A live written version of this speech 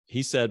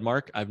he said,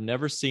 Mark, I've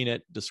never seen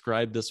it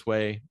described this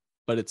way,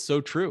 but it's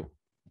so true.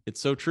 It's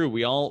so true.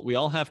 We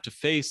all have to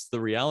face the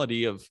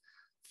reality of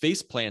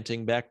face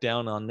planting back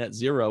down on net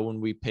zero when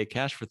we pay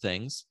cash for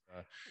things.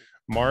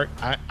 Mark,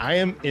 I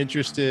am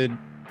interested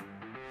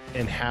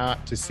in how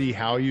to see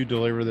how you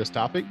deliver this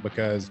topic,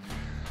 because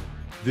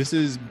this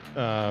is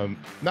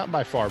not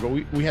by far, but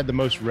we had the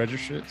most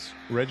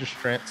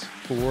registrants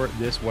for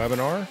this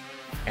webinar.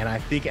 And I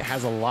think it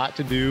has a lot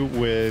to do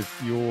with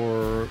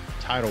your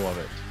title of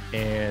it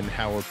and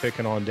how we're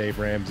picking on Dave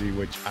Ramsey,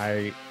 which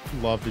I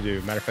love to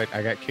do. Matter of fact,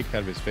 I got kicked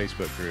out of his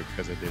Facebook group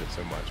because I did it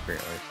so much,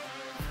 apparently.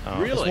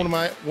 Really?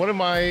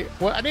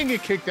 Well, I didn't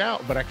get kicked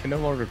out, but I can no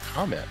longer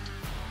comment.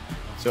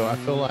 So I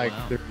feel like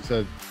there's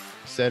a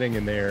setting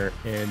in there.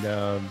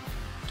 And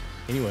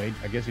anyway,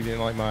 I guess he didn't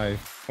like my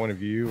point of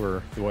view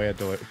or the way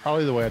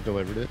probably the way I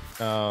delivered it.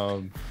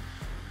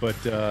 But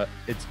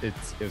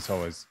it's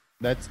always,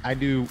 I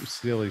do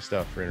silly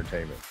stuff for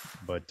entertainment,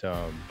 but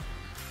so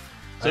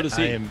does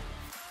he.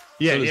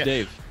 Yeah, so does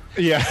Dave.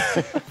 Yeah.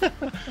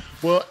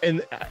 Well,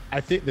 and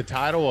I think the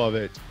title of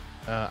it,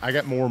 I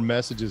got more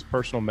messages,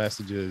 personal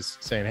messages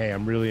saying, hey,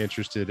 I'm really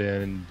interested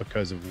in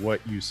because of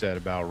what you said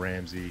about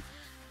Ramsey.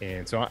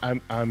 And so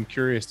I'm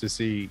curious to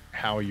see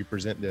how you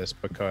present this,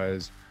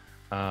 because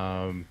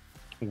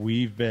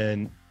we've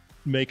been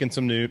making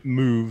some new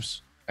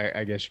moves,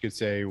 I guess you could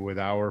say, with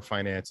our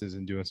finances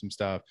and doing some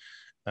stuff,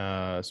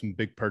 some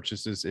big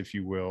purchases, if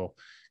you will.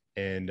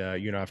 And,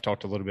 I've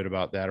talked a little bit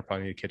about that. I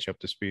probably need to catch up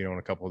to speed on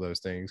a couple of those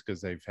things because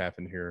they've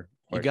happened here.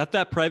 You got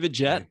that private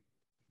jet?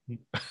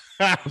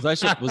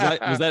 was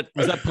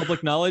that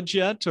public knowledge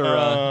yet?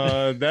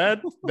 Or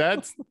that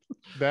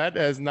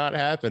has not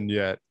happened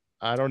yet.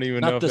 I don't even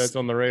know if that's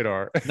on the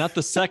radar. Not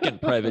the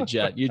second private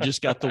jet. You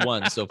just got the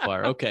one so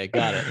far. Okay,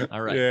 got it.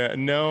 All right. Yeah,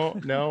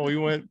 no, we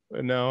went.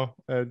 No,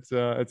 it's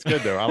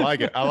good though. I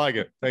like it.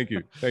 Thank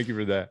you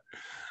for that.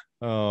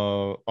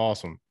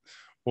 Awesome.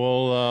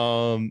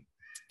 Well,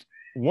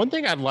 one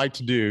thing I'd like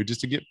to do,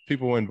 just to get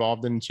people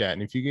involved in the chat,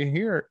 and if you can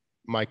hear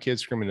my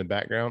kids screaming in the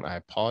background, I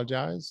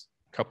apologize.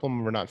 A couple of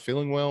them are not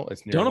feeling well.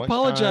 It's near Don't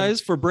apologize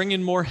for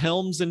bringing more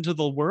Helms into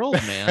the world,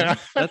 man.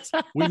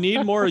 We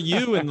need more of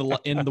you in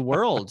the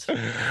world. So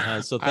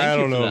thank you. I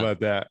don't know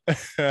about that.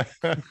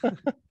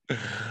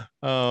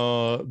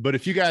 But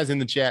if you guys in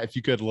the chat, if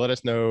you could let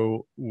us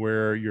know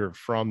where you're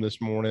from this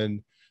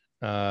morning.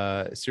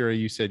 Sarah,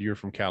 you said you're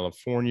from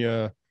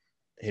California.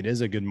 It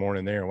is a good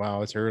morning there.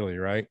 Wow, it's early,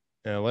 right?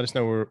 Let us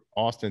know where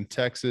Austin,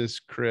 Texas.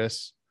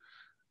 Chris,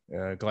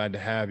 glad to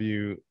have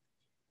you.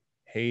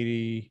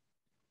 Haiti,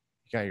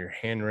 you got your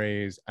hand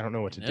raised. I don't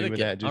know what to do with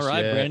that just All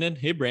right, yet. Brandon.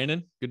 Hey,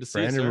 Brandon. Good to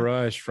see you, Brandon sir.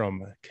 Rush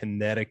from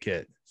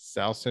Connecticut,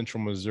 South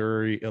Central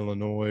Missouri,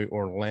 Illinois,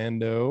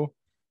 Orlando,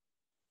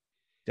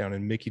 down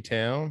in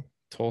Mickeytown,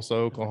 Tulsa,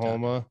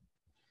 Oklahoma.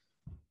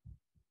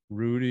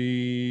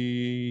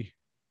 Rudy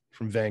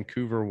from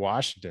Vancouver,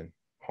 Washington.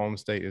 Home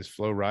state is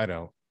Flow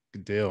Rideout.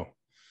 Good deal.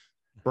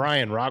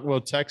 Brian,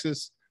 Rockwell,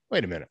 Texas.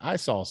 Wait a minute. I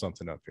saw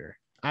something up here.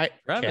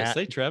 Travis. Kat,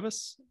 Hey,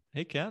 Travis.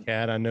 Hey, Kat.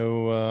 Kat, I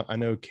know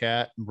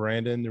Kat,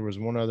 Brandon. There was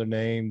one other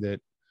name that,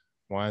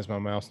 why is my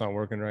mouse not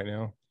working right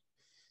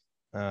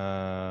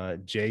now?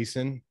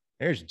 Jason.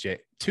 There's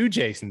two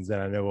Jasons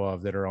that I know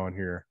of that are on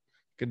here.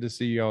 Good to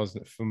see y'all's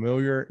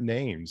familiar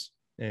names.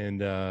 And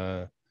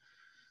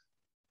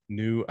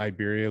New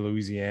Iberia,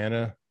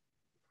 Louisiana.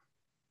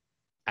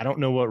 I don't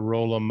know what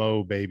Rolla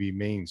Mo baby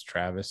means,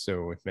 Travis.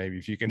 So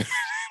if you can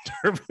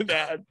interpret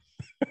that.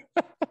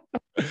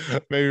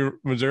 Maybe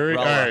Missouri.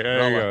 Rolla, all right, there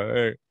Rolla. you go.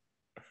 Hey.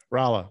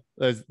 Rolla.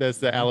 That's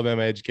the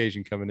Alabama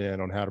education coming in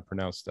on how to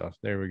pronounce stuff.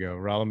 There we go.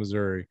 Rolla,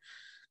 Missouri.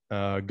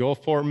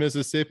 Gulfport,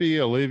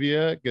 Mississippi.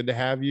 Olivia, good to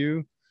have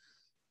you.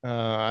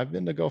 I've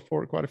been to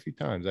Gulfport quite a few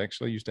times. I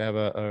actually used to have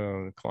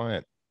a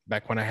client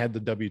back when I had the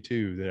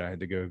W-2 that I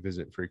had to go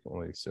visit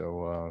frequently.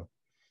 So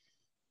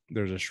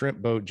there's a shrimp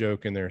boat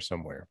joke in there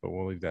somewhere, but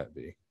we'll leave that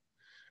be.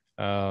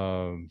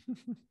 Probably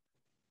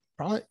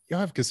you'll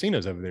have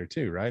casinos over there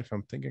too, right? If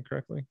I'm thinking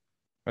correctly.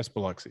 That's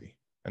Biloxi.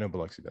 I know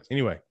Biloxi does.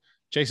 Anyway,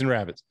 chasing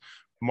rabbits.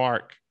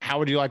 Mark, how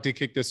would you like to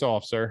kick this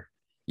off, sir?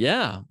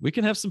 Yeah, we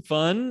can have some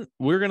fun.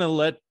 We're going to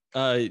let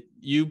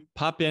you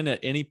pop in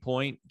at any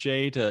point,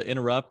 Jay, to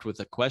interrupt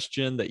with a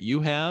question that you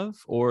have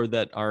or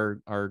that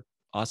our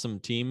awesome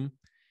team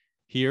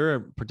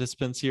here,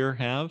 participants here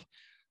have.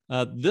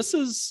 This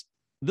is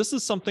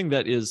something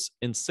that is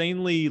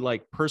insanely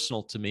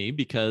personal to me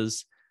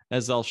because,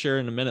 as I'll share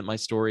in a minute, my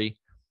story,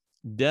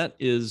 debt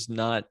is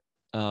not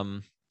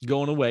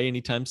going away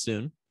anytime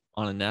soon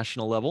on a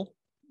national level,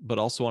 but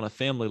also on a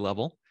family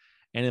level.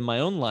 And in my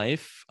own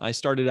life, I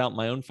started out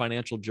my own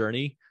financial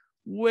journey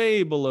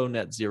way below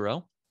net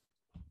zero.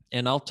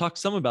 And I'll talk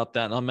some about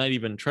that. And I might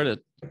even try to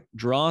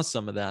draw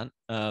some of that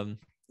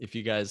if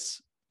you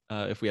guys,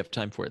 if we have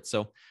time for it.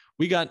 So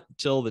we got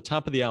till the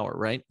top of the hour,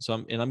 right? So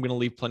I'm going to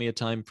leave plenty of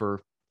time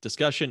for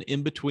discussion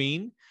in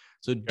between.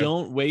 So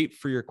don't wait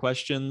for your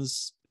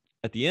questions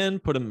at the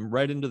end. Put them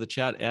right into the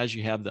chat as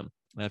you have them.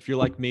 If you're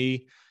like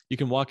me, you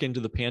can walk into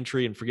the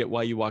pantry and forget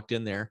why you walked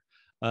in there.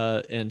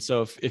 And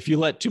so if you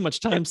let too much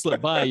time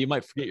slip by, you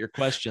might forget your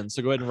question.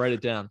 So go ahead and write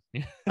it down.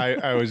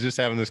 I was just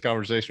having this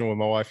conversation with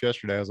my wife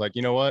yesterday. I was like,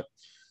 you know what?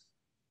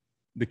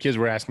 The kids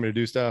were asking me to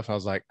do stuff. I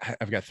was like,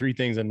 I've got 3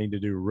 things I need to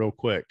do real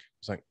quick.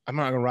 It's like, I'm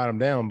not going to write them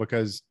down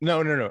because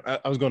no.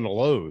 I was going to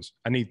Lowe's.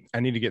 I need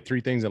to get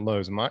 3 things at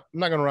Lowe's. I'm not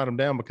going to write them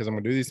down because I'm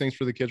going to do these things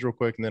for the kids real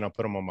quick. And then I'll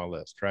put them on my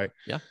list. Right.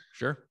 Yeah,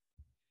 sure.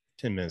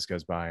 10 minutes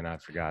goes by and I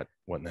forgot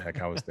what in the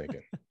heck I was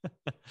thinking.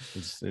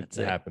 It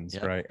happens.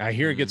 Yep. Right. I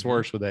hear it gets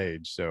worse with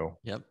age. So,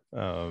 yep.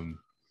 Anyway,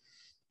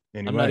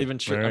 I'm not even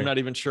sure. Right. I'm not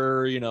even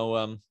sure,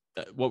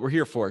 what we're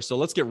here for. So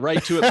let's get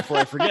right to it before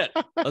I forget.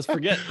 Let's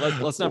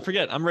not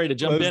forget. I'm ready to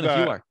jump in if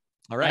you are.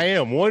 All right. I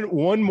am.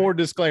 One more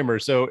disclaimer.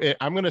 So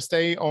I'm going to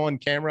stay on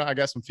camera. I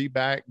got some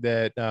feedback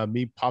that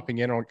me popping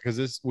in on,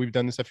 because we've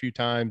done this a few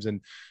times,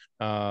 and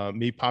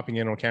me popping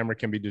in on camera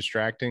can be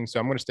distracting. So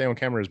I'm going to stay on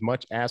camera as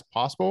much as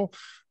possible.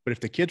 But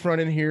if the kids run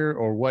in here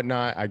or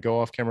whatnot, I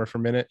go off camera for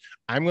a minute.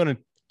 I'm going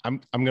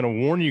to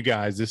warn you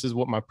guys, this is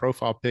what my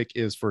profile pic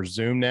is for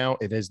Zoom now.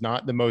 It is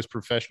not the most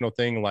professional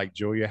thing like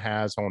Julia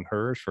has on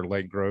hers for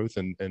late growth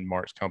and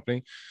Mark's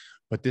company,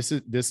 but this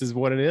is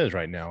what it is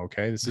right now.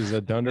 Okay. This is a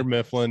Dunder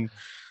Mifflin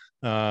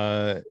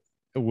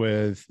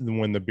with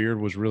when the beard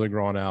was really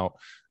grown out.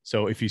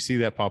 So if you see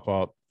that pop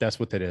up,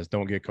 that's what that is.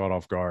 Don't get caught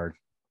off guard.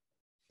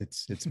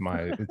 It's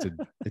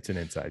an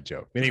inside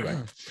joke. Anyway,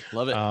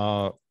 love it.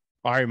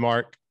 All right,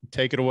 Mark,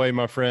 take it away,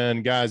 my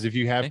friend. Guys, if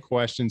you have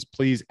questions,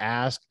 please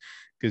ask,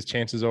 because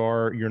chances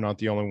are you're not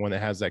the only one that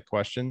has that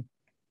question.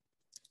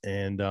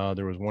 And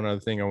there was one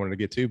other thing I wanted to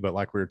get to, but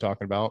like we were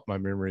talking about, my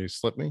memory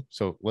slipped me.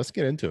 So let's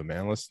get into it,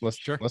 man. Let's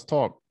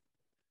talk.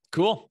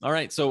 Cool. All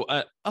right. So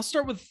I'll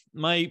start with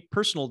my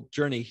personal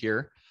journey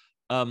here.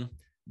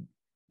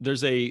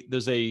 There's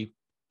a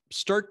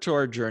start to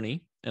our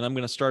journey, and I'm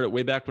going to start it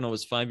way back when I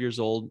was 5 years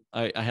old.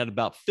 I had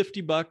about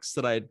 $50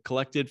 that I had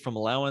collected from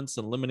allowance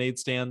and lemonade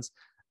stands,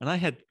 and I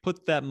had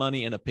put that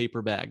money in a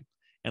paper bag.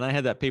 And I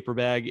had that paper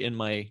bag in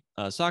my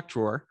sock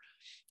drawer,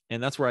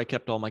 and that's where I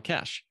kept all my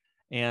cash.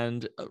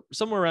 And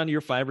somewhere around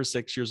year 5 or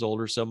 6 years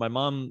old or so, my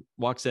mom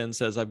walks in and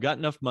says, I've got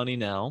enough money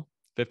now.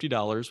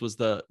 $50 was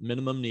the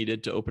minimum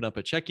needed to open up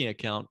a checking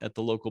account at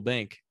the local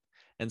bank.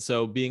 And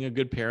so being a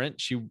good parent,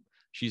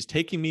 she's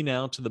taking me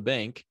now to the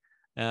bank.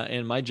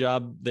 And my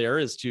job there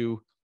is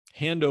to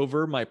hand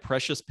over my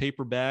precious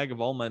paper bag of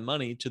all my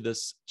money to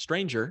this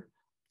stranger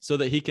so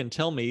that he can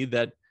tell me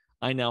that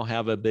I now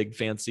have a big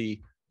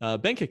fancy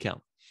bank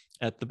account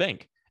at the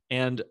bank.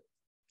 And,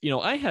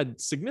 I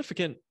had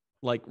significant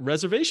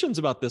reservations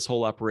about this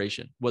whole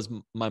operation. Was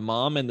my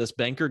mom and this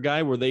banker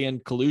guy, were they in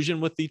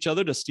collusion with each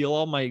other to steal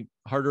all my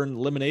hard-earned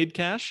lemonade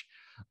cash?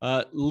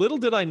 Little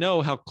did I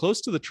know how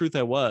close to the truth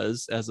I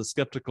was as a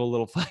skeptical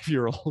little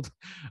 5-year-old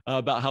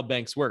about how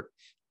banks work.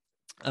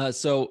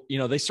 So,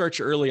 they start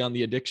you early on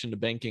the addiction to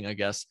banking, I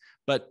guess.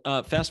 But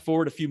fast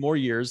forward a few more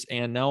years,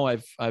 and now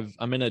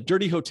I'm in a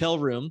dirty hotel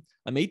room.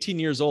 I'm 18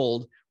 years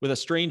old with a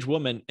strange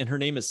woman, and her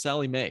name is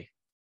Sally Mae.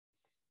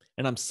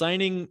 And I'm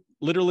signing,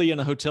 literally in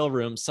a hotel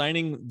room,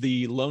 signing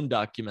the loan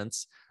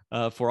documents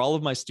for all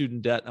of my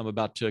student debt I'm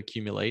about to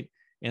accumulate.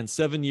 And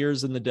 7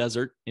 years in the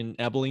desert in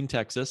Abilene,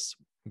 Texas,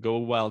 go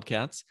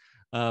Wildcats.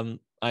 I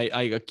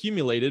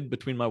accumulated,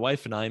 between my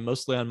wife and I,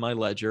 mostly on my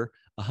ledger,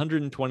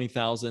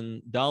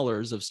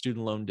 $120,000 of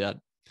student loan debt,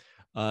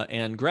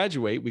 and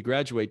we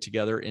graduate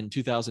together in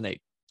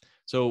 2008.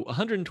 So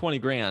 120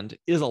 grand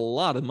is a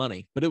lot of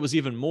money, but it was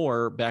even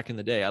more back in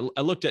the day.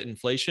 I looked at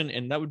inflation,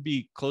 and that would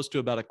be close to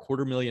about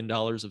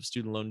 $250,000 of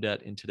student loan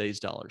debt in today's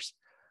dollars.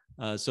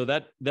 So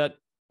that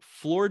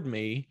floored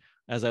me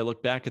as I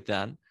look back at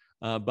that.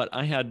 But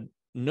I had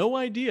no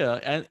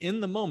idea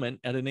in the moment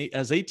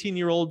as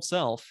 18-year-old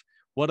self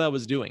what I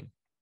was doing.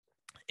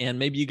 And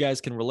maybe you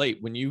guys can relate.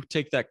 When you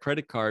take that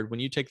credit card, when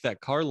you take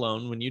that car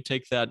loan, when you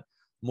take that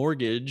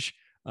mortgage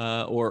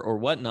or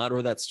whatnot,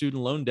 or that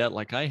student loan debt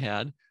like I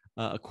had,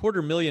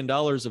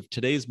 $250,000 of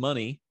today's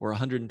money, or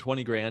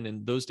 120 grand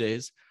in those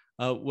days,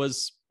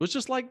 was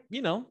just like,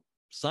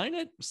 sign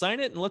it,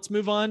 and let's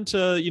move on to,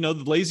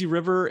 the lazy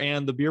river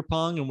and the beer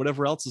pong and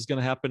whatever else is going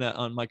to happen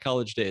on my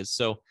college days.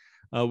 So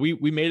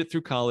we made it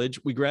through college.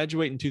 We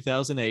graduate in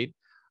 2008.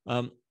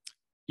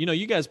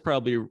 You guys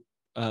probably,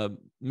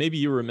 maybe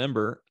you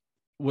remember,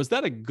 was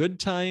that a good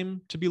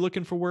time to be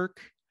looking for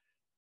work?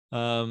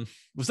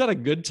 Was that a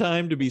good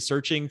time to be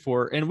searching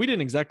for? And we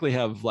didn't exactly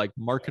have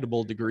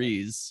marketable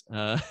degrees.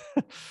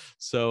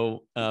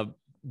 So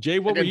Jay,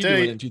 what were you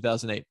doing in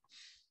 2008?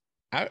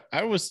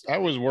 I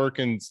was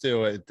working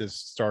still at this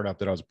startup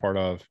that I was a part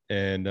of.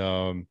 And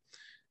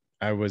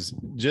I was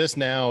just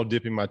now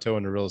dipping my toe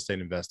into real estate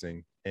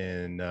investing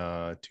in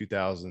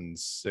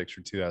 2006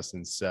 or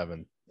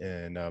 2007,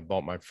 and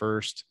bought my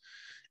first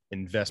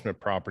investment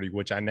property,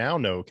 which I now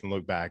know can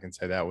look back and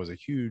say that was a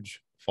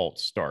huge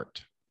false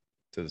start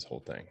to this whole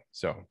thing.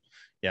 So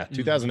yeah,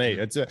 2008,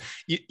 it's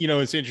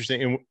it's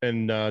interesting,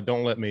 and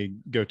don't let me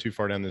go too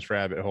far down this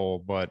rabbit hole,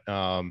 but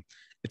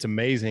it's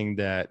amazing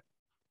that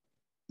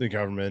the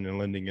government and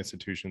lending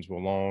institutions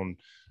will loan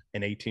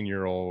an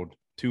 18-year-old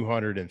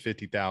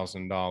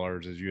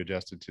 $250,000 as you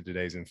adjusted to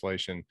today's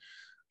inflation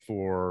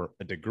for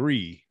a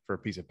degree, for a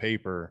piece of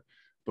paper,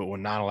 but will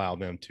not allow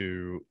them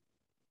to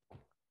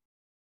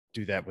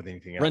do that with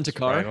anything else. Rent a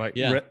car. Right? Like,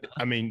 Yeah.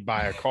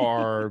 Buy a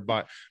car,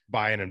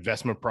 buy an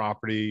investment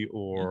property,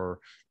 or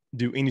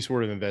do any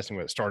sort of investing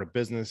with it. Start a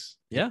business.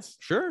 Yeah,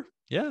 sure.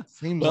 Yeah.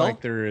 Seems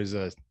like there is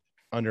a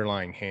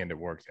underlying hand at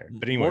work there.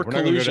 But anyway, we're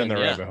not going to go down the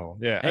rabbit hole.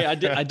 Yeah. Hey,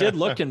 I did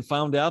look and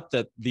found out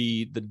that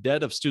the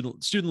debt of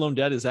student loan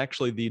debt is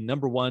actually the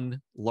 #1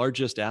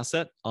 largest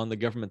asset on the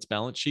government's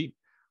balance sheet.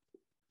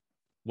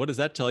 What does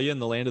that tell you in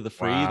the land of the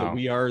free? Wow. That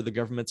we are the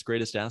government's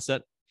greatest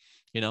asset?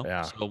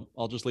 So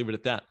I'll just leave it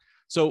at that.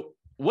 So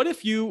what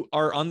if you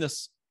are on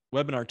this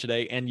webinar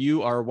today and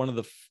you are one of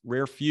the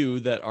rare few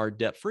that are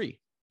debt free?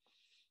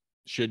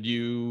 Should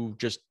you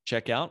just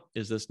check out?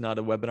 Is this not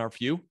a webinar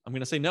for you? I'm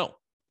going to say no.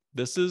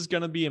 This is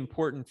going to be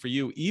important for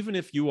you, even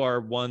if you are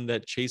one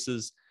that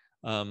chases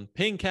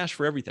paying cash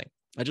for everything.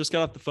 I just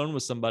got off the phone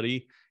with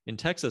somebody in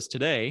Texas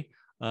today,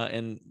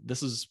 and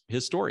this is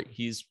his story.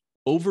 He's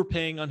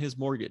overpaying on his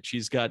mortgage.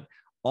 He's got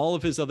all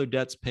of his other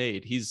debts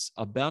paid. He's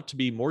about to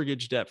be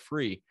mortgage debt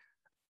free.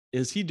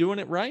 Is he doing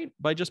it right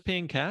by just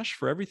paying cash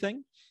for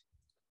everything?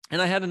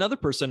 And I had another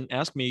person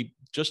ask me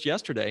just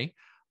yesterday,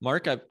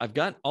 Mark, I've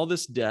got all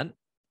this debt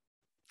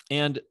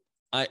and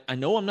I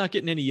know I'm not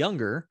getting any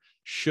younger.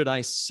 Should I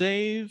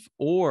save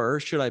or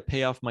should I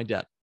pay off my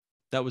debt?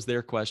 That was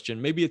their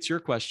question. Maybe it's your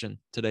question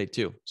today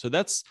too. So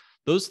that's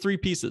those three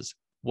pieces.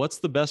 What's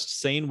the best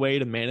sane way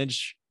to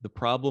manage the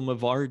problem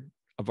of our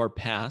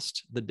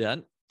past, the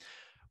debt?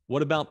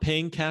 What about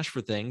paying cash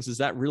for things? Is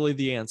that really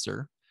the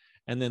answer?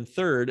 And then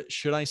third,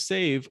 should I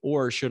save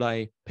or should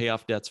I pay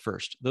off debts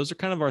first? Those are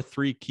kind of our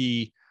three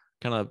key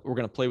we're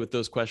going to play with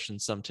those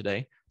questions some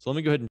today. So let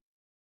me go ahead and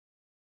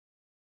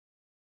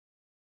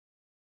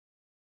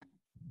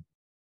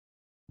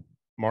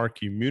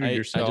Mark, you muted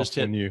yourself. I just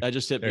hit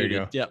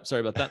muted. Yeah,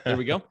 sorry about that. There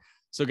we go.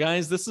 So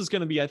guys, this is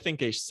going to be, I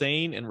think, a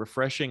sane and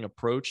refreshing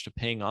approach to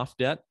paying off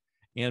debt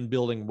and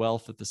building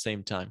wealth at the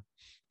same time.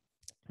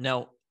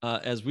 Now,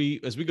 as we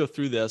go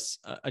through this,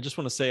 I just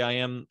want to say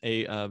I'm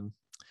a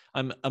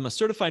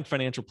certified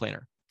financial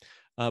planner,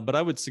 but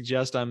I would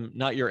suggest I'm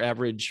not your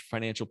average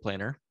financial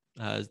planner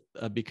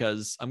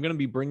because I'm going to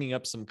be bringing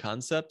up some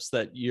concepts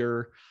that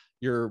your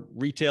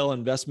retail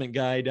investment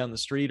guy down the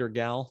street or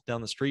gal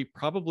down the street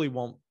probably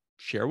won't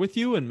share with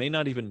you and may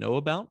not even know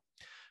about.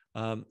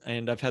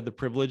 And I've had the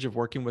privilege of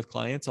working with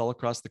clients all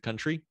across the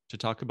country to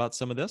talk about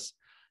some of this.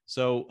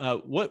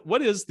 So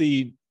what is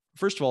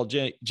first of all,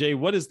 Jay,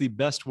 what is the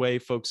best way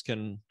folks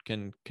can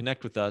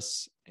connect with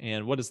us,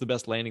 and what is the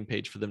best landing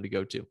page for them to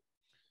go to?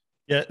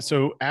 Yeah.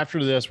 So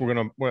after this,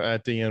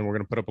 at the end, we're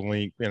going to put up a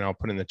link and I'll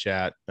put in the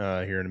chat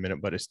here in a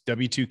minute, but it's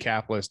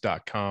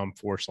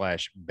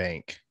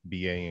w2capitalist.com/bank,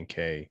 BANK,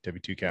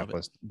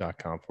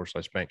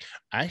 w2capitalist.com/bank.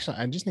 I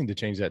just need to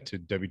change that to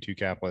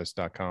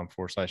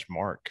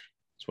w2capitalist.com/Mark.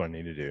 That's what I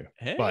need to do.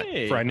 Hey, but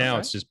for right now,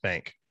 it's just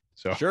bank.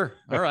 So sure.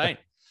 All right.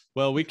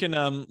 Well, we can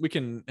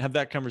have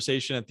that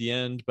conversation at the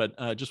end, but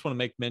just want to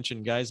make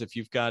mention, guys, if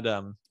you've got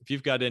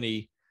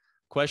any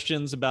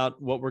questions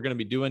about what we're going to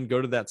be doing,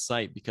 go to that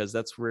site, because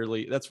that's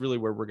really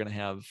where we're going to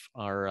have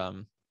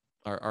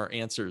our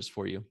answers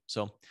for you.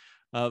 So,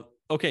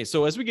 okay.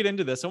 So as we get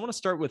into this, I want to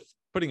start with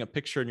putting a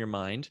picture in your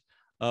mind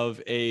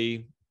of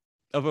an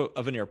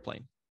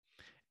airplane.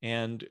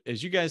 And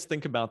as you guys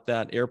think about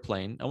that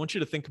airplane, I want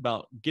you to think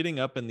about getting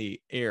up in the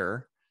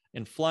air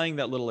and flying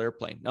that little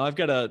airplane. Now, I've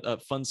got a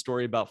fun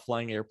story about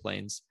flying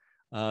airplanes.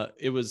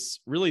 It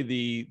was really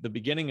the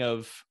beginning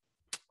of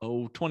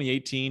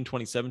 2018,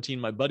 2017.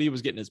 My buddy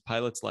was getting his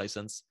pilot's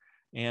license.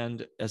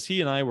 And as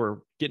he and I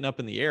were getting up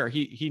in the air,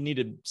 he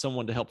needed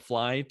someone to help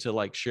fly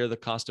to share the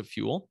cost of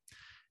fuel.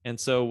 And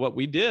so what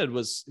we did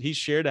was he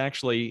shared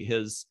actually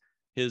his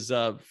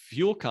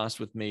fuel cost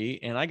with me,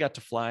 and I got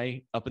to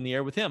fly up in the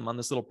air with him on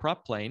this little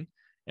prop plane.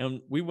 And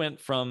we went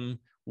from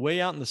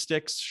way out in the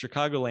sticks,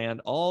 Chicagoland,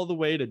 all the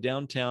way to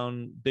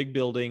downtown, big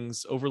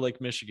buildings over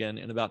Lake Michigan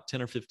in about 10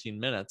 or 15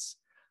 minutes.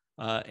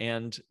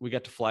 And we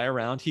got to fly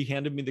around. He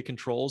handed me the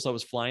controls. I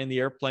was flying the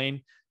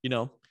airplane,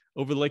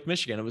 over Lake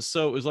Michigan. It was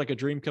like a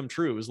dream come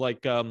true. It was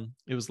like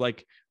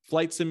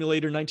Flight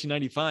Simulator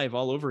 1995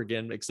 all over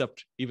again,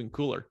 except even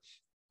cooler.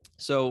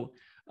 So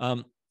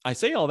I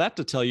say all that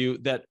to tell you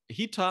that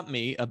he taught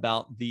me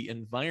about the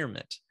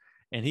environment.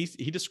 And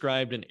he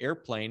described an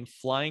airplane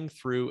flying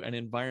through an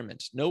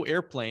environment. No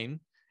airplane,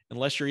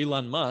 unless you're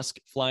Elon Musk,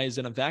 flies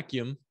in a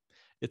vacuum.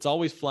 It's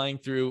always flying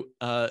through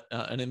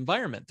an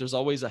environment. There's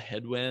always a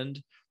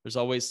headwind. There's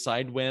always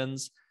side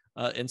winds.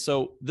 And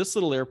so this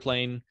little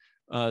airplane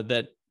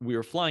that we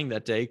were flying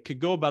that day could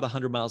go about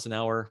 100 miles an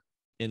hour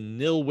in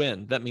nil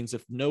wind. That means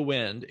if no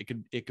wind, it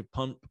could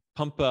pump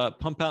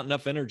out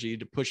enough energy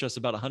to push us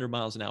about 100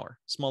 miles an hour.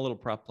 Small little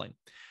prop plane.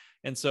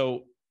 And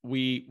so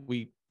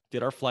we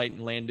did our flight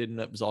and landed,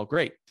 and it was all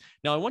great.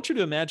 Now I want you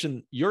to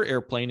imagine your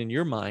airplane in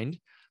your mind,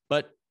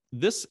 but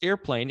this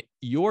airplane,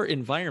 your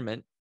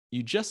environment,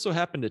 you just so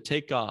happen to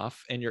take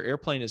off and your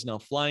airplane is now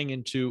flying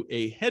into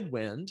a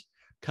headwind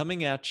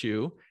coming at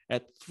you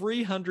at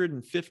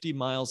 350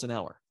 miles an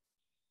hour.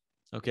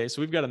 Okay,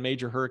 so we've got a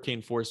major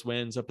hurricane force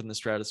winds up in the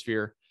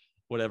stratosphere,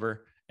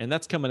 whatever, and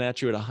that's coming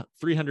at you at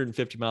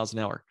 350 miles an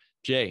hour.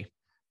 Jay,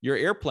 your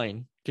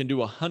airplane can do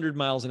 100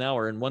 miles an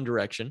hour in one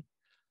direction.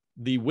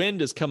 The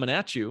wind is coming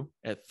at you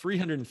at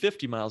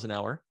 350 miles an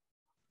hour.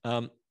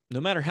 No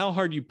matter how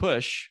hard you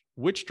push,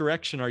 which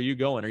direction are you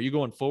going? Are you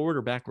going forward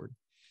or backward?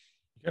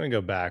 You're going to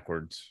go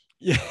backwards.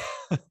 Yeah.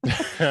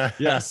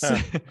 Yes.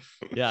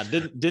 Yeah.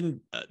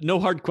 Didn't no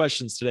hard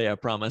questions today, I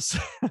promise.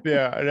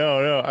 Yeah,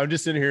 no. I'm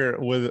just in here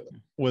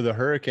with a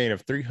hurricane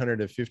of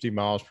 350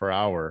 miles per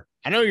hour.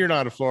 I know you're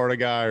not a Florida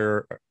guy,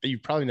 or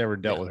you've probably never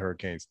dealt with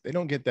hurricanes. They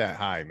don't get that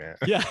high, man.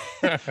 Yeah,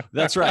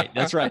 that's right.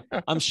 That's right.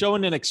 I'm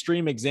showing an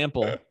extreme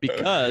example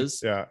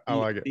because I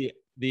like it.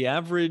 The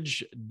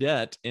average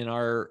debt in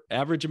our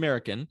average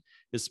American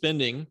is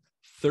spending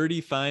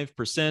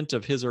 35%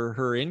 of his or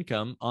her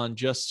income on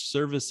just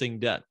servicing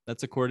debt.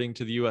 That's according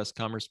to the U.S.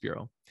 Commerce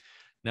Bureau.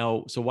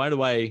 Now, so why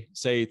do I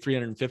say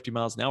 350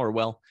 miles an hour?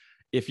 Well,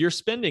 if you're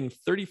spending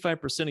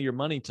 35% of your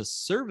money to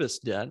service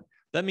debt,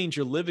 that means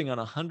you're living on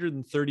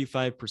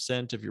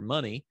 135% of your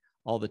money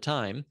all the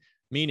time,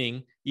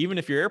 meaning even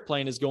if your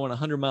airplane is going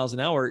 100 miles an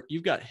hour,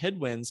 you've got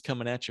headwinds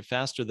coming at you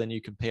faster than you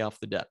can pay off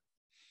the debt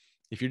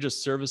if you're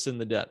just servicing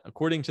the debt,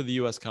 according to the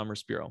U.S.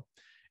 Commerce Bureau.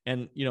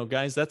 And,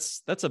 guys,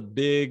 that's a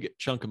big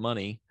chunk of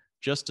money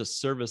just to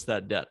service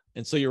that debt.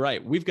 And so you're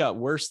right. We've got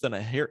worse than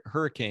a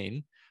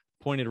hurricane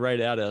pointed right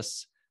at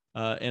us.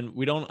 And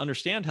we don't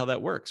understand how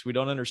that works. We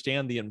don't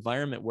understand the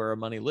environment where our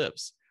money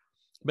lives.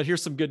 But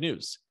here's some good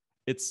news.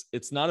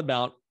 It's not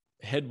about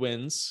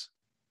headwinds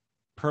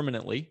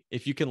permanently.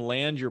 If you can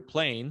land your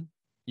plane,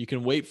 you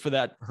can wait for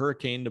that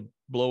hurricane to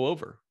blow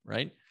over,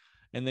 right?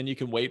 And then you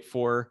can wait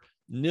for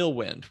nil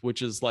wind,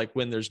 which is like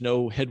when there's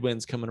no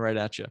headwinds coming right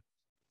at you.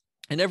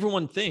 And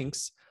everyone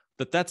thinks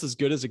that that's as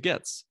good as it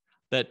gets.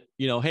 That,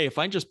 hey, if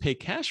I just pay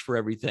cash for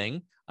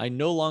everything, I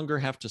no longer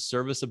have to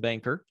service a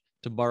banker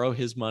to borrow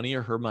his money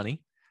or her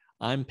money.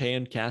 I'm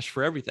paying cash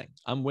for everything.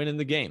 I'm winning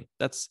the game.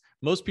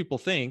 Most people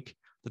think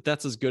that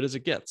that's as good as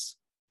it gets.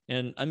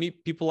 And I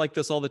meet people like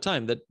this all the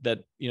time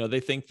that they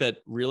think that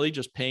really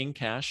just paying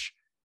cash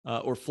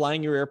or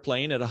flying your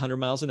airplane at 100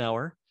 miles an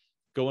hour,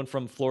 going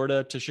from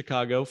Florida to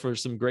Chicago for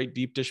some great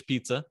deep dish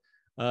pizza,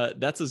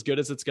 that's as good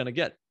as it's going to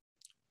get.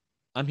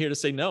 I'm here to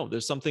say, no,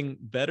 there's something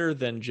better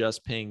than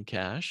just paying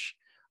cash.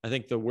 I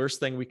think the worst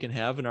thing we can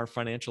have in our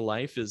financial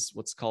life is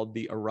what's called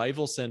the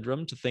arrival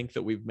syndrome, to think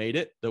that we've made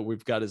it, that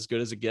we've got as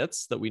good as it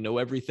gets, that we know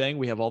everything,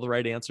 we have all the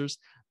right answers.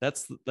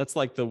 That's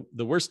like the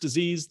worst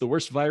disease, the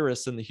worst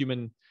virus in the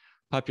human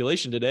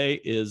population today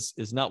is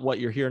not what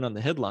you're hearing on the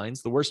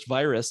headlines. The worst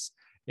virus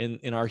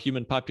in our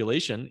human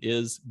population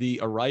is the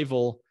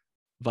arrival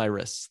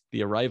virus,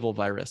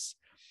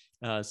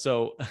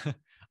 So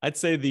I'd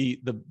say the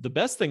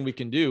best thing we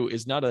can do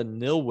is not a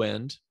nil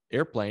wind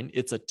airplane,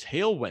 it's a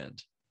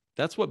tailwind.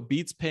 That's what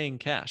beats paying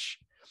cash.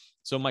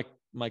 So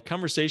my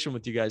conversation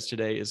with you guys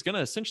today is going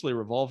to essentially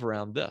revolve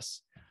around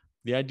this.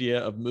 The idea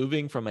of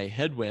moving from a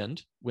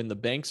headwind, when the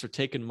banks are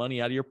taking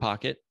money out of your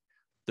pocket,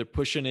 they're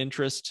pushing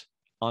interest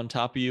on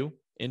top of you,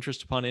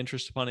 interest upon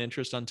interest upon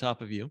interest on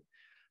top of you.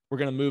 We're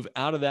going to move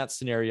out of that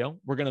scenario.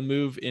 We're going to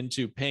move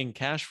into paying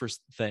cash for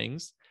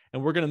things,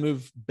 and we're going to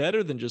move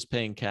better than just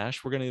paying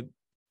cash. We're going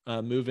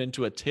to move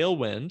into a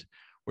tailwind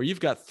where you've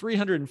got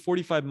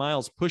 345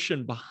 miles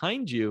pushing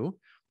behind you,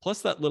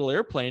 plus that little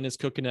airplane is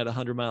cooking at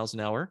 100 miles an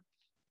hour.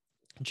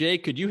 Jay,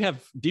 could you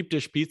have deep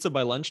dish pizza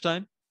by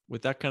lunchtime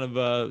with that kind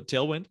of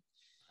tailwind?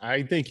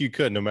 I think you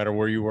could, no matter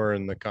where you were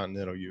in the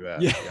continental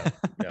U.S.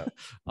 Yeah.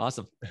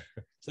 Awesome.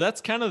 So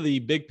that's kind of the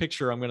big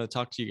picture I'm going to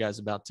talk to you guys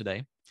about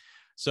today.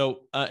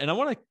 So, and I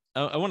want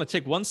to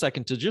take 1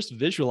 second to just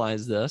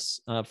visualize this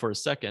for a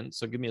second.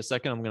 So give me a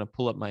second. I'm going to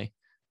pull up my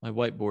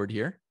whiteboard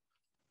here.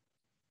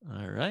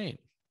 All right,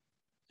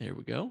 there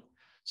we go.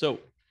 So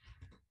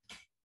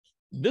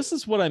this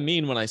is what I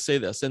mean when I say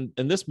this, and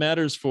this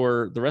matters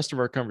for the rest of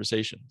our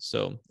conversation.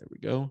 So there we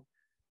go.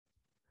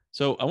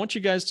 So I want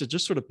you guys to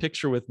just sort of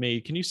picture with me.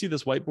 Can you see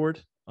this whiteboard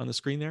on the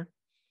screen there,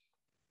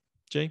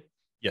 Jay?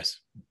 Yes.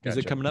 Gotcha.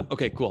 Is it coming up?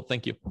 Okay, cool.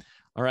 Thank you.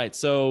 All right.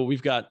 So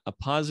we've got a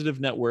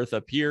positive net worth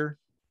up here.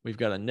 We've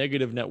got a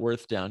negative net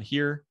worth down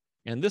here.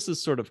 And this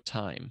is sort of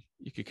time.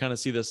 You could kind of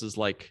see this as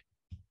like,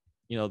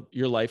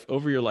 your life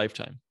over your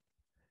lifetime.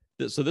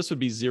 So this would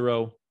be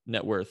zero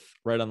net worth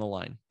right on the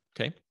line.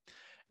 Okay.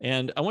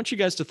 And I want you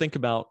guys to think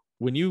about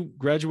when you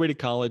graduated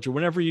college or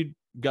whenever you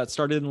got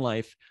started in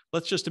life,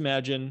 let's just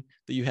imagine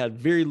that you had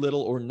very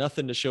little or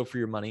nothing to show for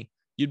your money.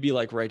 You'd be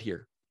like right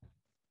here.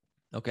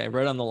 Okay.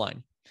 Right on the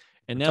line.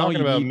 And now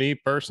talking about me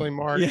personally,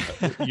 Mark,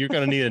 you're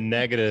going to need a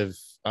negative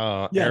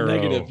arrow.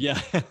 Negative. Yeah.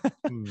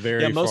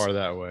 Very far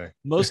that way.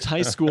 Most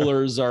high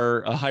schoolers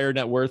are a higher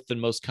net worth than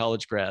most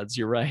college grads.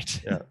 You're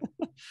right.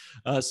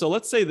 Yeah. So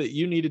let's say that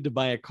you needed to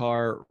buy a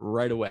car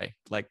right away,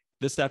 like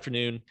this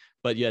afternoon,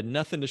 but you had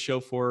nothing to show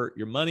for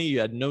your money. You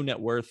had no net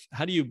worth.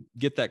 How do you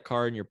get that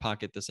car in your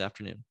pocket this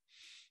afternoon?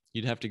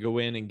 You'd have to go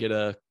in and get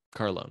a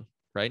car loan,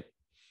 right?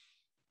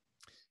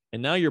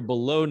 And now you're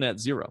below net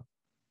zero.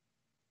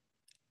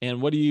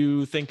 And what do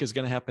you think is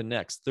going to happen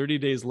next? 30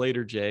 days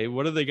later, Jay,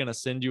 what are they going to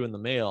send you in the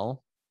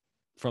mail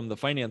from the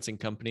financing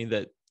company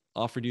that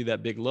offered you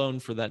that big loan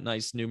for that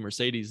nice new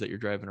Mercedes that you're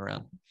driving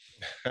around?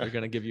 They're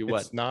going to give you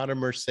what? It's not a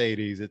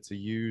Mercedes. It's a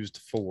used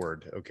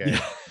Ford. Okay.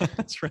 Yeah,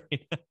 that's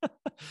right.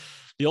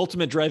 The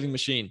ultimate driving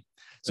machine.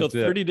 So That's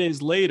 30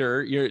 days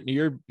later,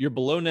 you're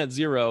below net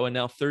zero. And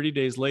now 30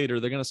 days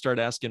later, they're going to start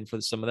asking for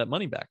some of that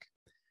money back.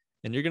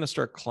 And you're going to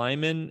start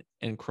climbing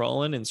and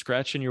crawling and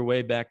scratching your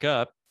way back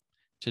up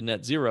to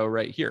net zero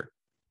right here.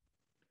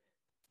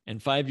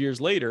 And 5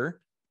 years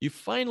later, you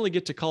finally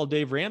get to call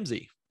Dave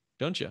Ramsey,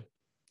 don't you?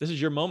 This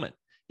is your moment.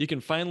 You can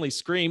finally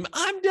scream,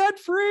 I'm debt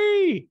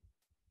free.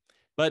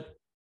 But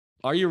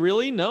are you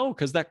really? No,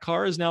 because that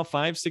car is now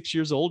 5, 6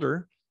 years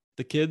older.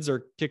 The kids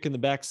are kicking the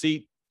back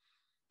seat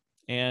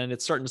and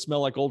it's starting to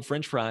smell like old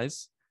French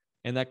fries.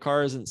 And that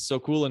car isn't so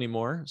cool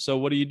anymore. So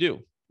what do?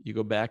 You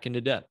go back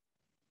into debt.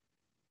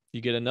 You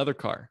get another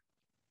car,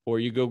 or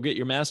you go get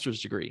your master's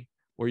degree,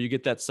 or you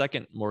get that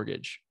second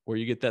mortgage, or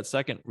you get that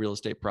second real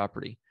estate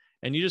property.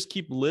 And you just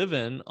keep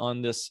living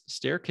on this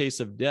staircase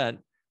of debt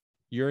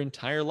your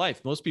entire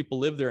life. Most people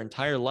live their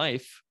entire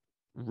life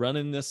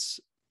running this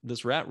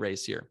rat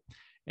race here.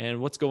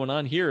 And what's going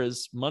on here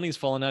is money's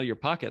falling out of your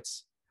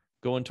pockets,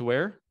 going to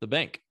where? The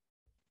bank.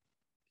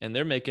 And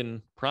they're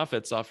making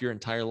profits off your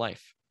entire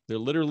life. They're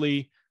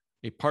literally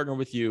a partner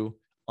with you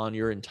on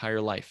your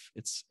entire life.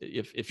 It's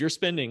if you're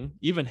spending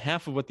even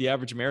half of what the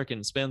average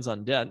American spends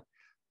on debt,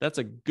 that's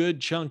a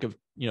good chunk of,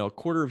 a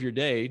quarter of your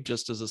day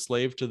just as a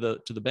slave to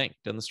the bank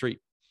down the street.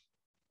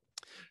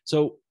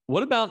 So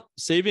what about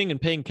saving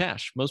and paying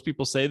cash? Most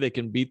people say they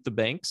can beat the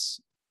banks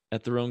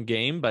at their own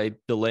game by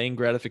delaying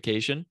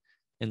gratification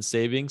and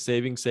saving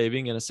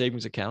in a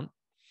savings account.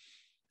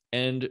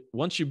 And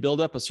once you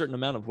build up a certain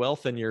amount of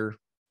wealth in your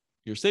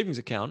savings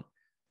account,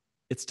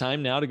 it's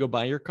time now to go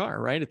buy your car,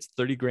 right? It's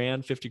 30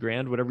 grand, 50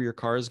 grand, whatever your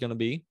car is going to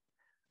be.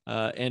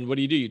 And what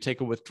do? You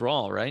take a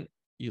withdrawal, right?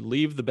 You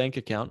leave the bank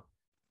account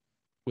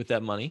with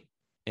that money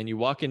and you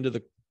walk into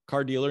the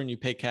car dealer and you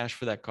pay cash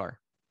for that car.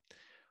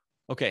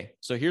 Okay,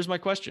 so here's my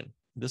question.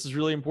 This is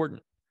really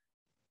important.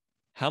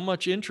 How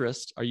much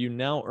interest are you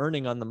now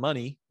earning on the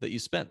money that you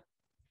spent?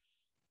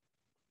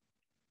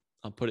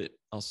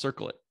 I'll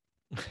circle it.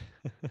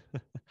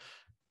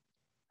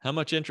 How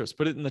much interest?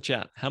 Put it in the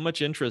chat. How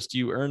much interest do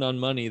you earn on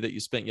money that you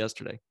spent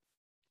yesterday?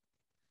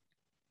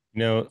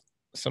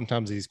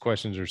 Sometimes these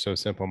questions are so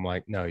simple. I'm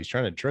like, no, he's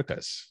trying to trick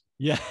us.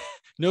 Yeah.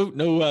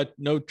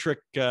 No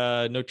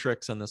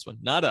tricks on this one.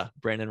 Nada,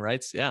 Brandon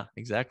writes. Yeah,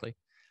 exactly.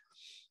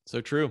 So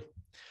true.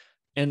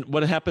 And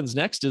what happens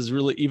next is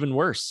really even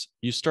worse.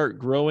 You start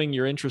growing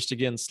your interest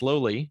again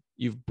slowly.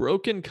 You've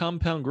broken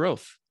compound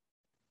growth.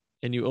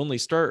 And you only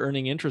start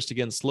earning interest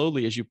again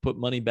slowly as you put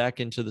money back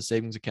into the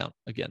savings account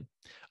again,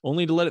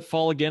 only to let it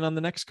fall again on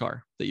the next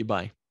car that you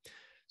buy.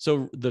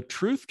 So the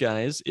truth,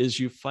 guys, is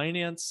you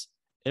finance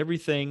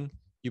everything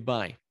you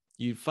buy.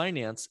 You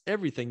finance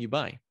everything you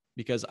buy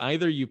because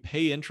either you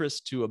pay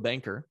interest to a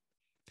banker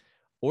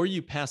or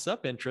you pass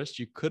up interest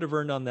you could have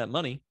earned on that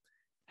money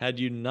had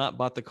you not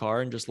bought the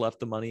car and just left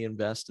the money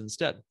invest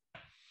instead.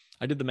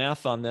 I did the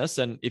math on this.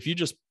 And if you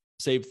just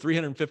save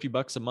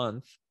 $350 a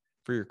month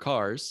for your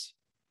cars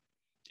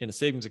in a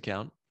savings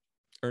account,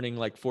 earning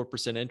like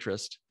 4%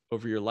 interest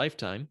over your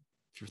lifetime,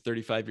 if you're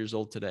 35 years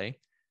old today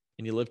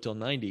and you live till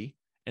 90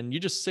 and you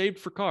just saved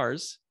for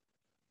cars,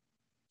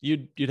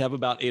 you'd have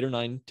about 8 or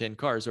 9, 10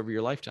 cars over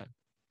your lifetime.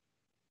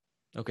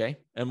 Okay.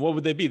 And what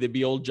would they be? They'd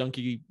be old,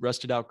 junky,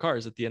 rusted out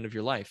cars at the end of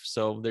your life.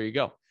 So there you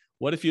go.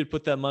 What if you'd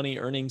put that money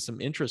earning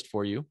some interest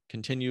for you,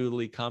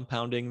 continually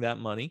compounding that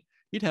money?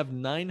 You'd have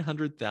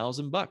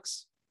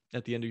 $900,000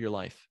 at the end of your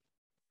life.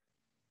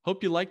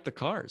 Hope you like the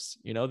cars.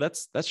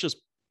 That's just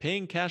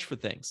paying cash for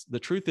things. The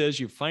truth is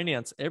you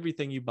finance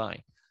everything you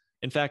buy.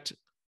 In fact,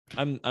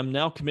 I'm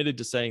now committed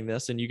to saying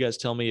this, and you guys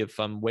tell me if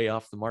I'm way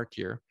off the mark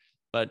here,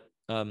 but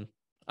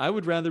I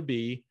would rather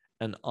be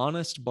an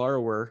honest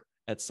borrower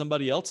at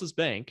somebody else's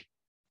bank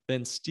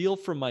than steal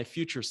from my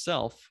future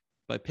self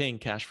by paying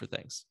cash for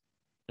things.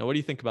 Now, what do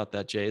you think about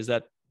that, Jay? Is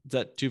that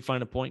too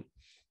fine a point?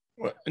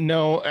 Well,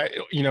 no,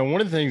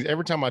 one of the things,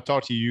 every time I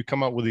talk to you, you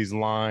come up with these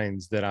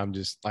lines that I'm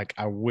just like,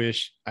 I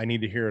wish I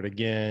need to hear it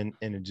again,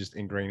 and it just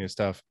ingrained in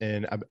stuff.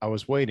 And I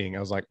was waiting. I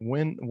was like,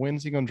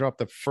 when's he going to drop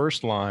the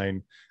first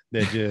line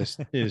that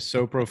just is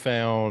so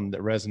profound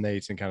that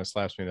resonates and kind of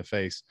slaps me in the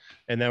face?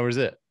 And that was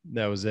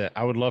it.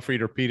 I would love for you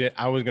to repeat it.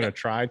 I was going to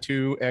try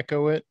to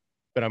echo it,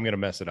 but I'm going to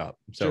mess it up.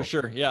 So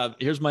Sure. Yeah.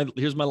 Here's my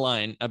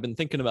line. I've been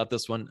thinking about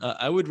this one.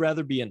 I would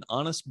rather be an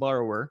honest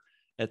borrower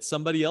at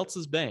somebody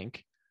else's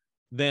bank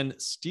than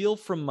steal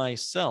from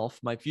myself,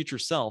 my future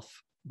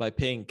self, by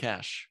paying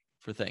cash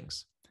for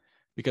things.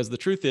 Because the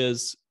truth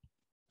is,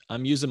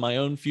 I'm using my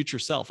own future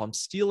self. I'm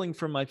stealing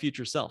from my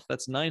future self.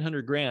 That's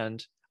 900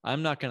 grand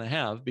I'm not going to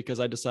have because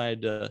I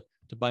decided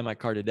to buy my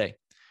car today.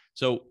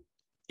 So,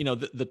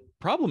 the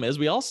problem is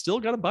we all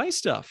still got to buy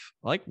stuff.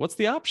 Like, what's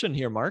the option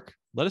here, Mark?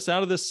 Let us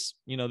out of this,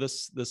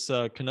 this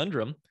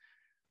conundrum.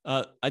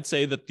 I'd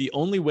say that the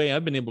only way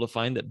I've been able to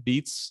find that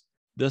beats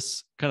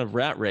this kind of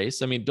rat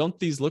race, I mean, don't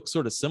these look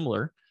sort of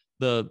similar?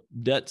 The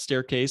debt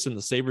staircase and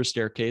the saver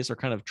staircase are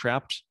kind of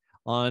trapped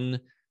on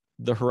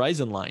the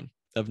horizon line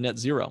of net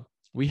zero.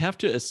 We have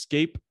to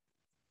escape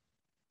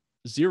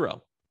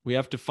zero. We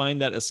have to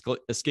find that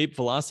escape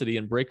velocity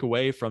and break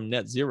away from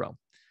net zero.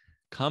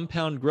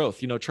 Compound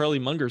growth. You know, Charlie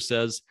Munger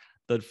says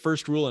the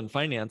first rule in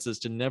finance is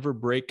to never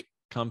break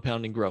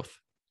compounding growth.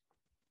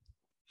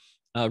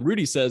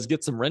 Rudy says,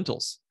 get some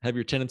rentals, have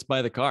your tenants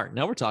buy the car.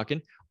 Now we're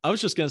talking. I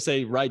was just going to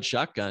say ride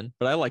shotgun,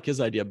 but I like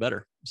his idea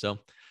better. So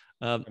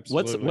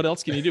what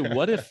else can you do?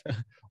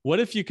 What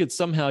if you could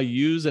somehow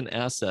use an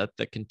asset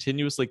that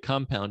continuously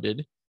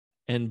compounded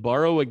and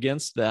borrow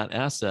against that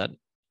asset,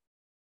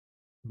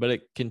 but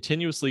it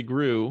continuously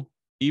grew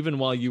even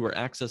while you were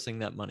accessing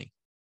that money?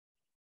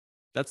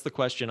 That's the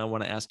question I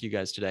want to ask you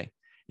guys today.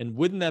 And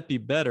wouldn't that be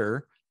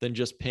better than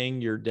just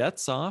paying your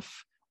debts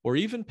off or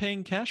even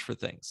paying cash for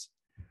things?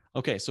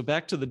 Okay, so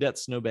back to the Debt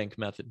SnowBank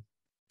method.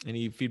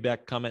 Any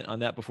feedback, comment on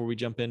that before we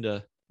jump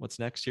into what's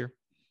next here?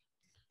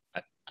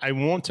 I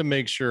want to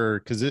make sure,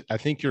 because I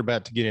think you're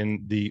about to get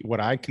in what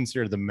I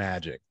consider the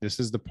magic. This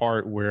is the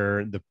part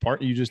where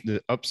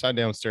the upside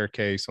down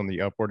staircase on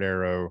the upward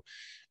arrow,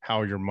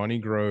 how your money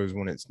grows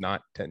when it's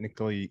not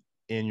technically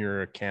in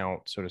your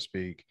account, so to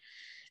speak,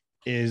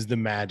 is the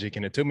magic.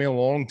 And it took me a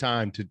long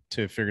time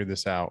to figure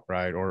this out,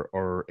 right?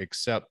 Or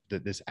accept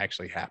that this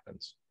actually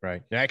happens,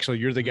 right? And actually,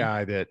 you're the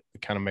guy that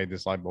kind of made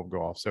this light bulb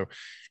go off. So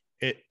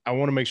I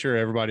want to make sure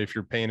everybody, if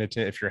you're paying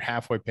attention, if you're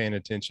halfway paying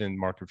attention,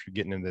 Mark, if you're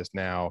getting in this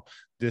now,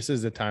 this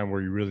is the time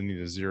where you really need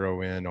to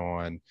zero in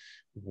on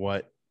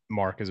what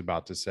Mark is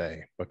about to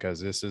say, because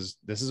this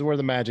is where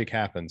the magic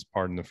happens.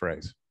 Pardon the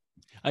phrase.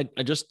 I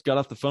just got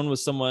off the phone with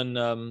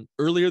someone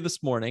earlier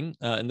this morning,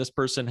 and this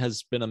person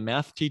has been a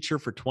math teacher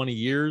for 20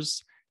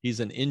 years. He's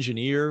an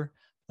engineer.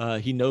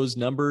 He knows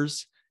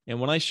numbers.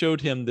 And when I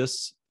showed him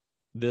this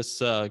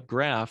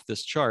graph,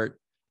 this chart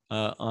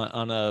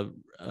on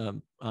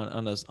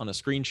a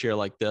screen share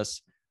like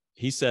this,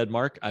 he said,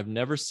 "Mark, I've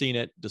never seen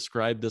it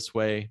described this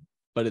way,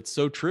 but it's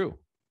so true.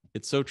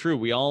 It's so true.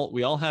 We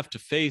all have to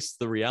face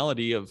the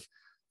reality of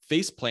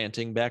face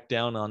planting back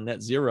down on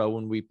net zero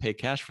when we pay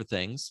cash for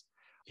things."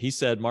 He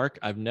said, "Mark,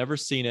 I've never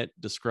seen it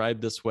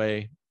described this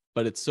way,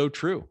 but it's so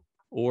true."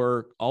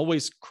 Or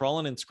always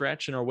crawling and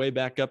scratching our way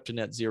back up to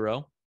net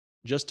zero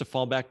just to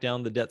fall back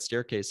down the debt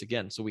staircase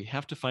again. So we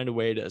have to find a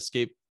way to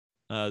escape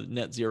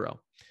net zero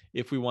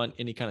if we want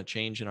any kind of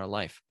change in our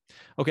life.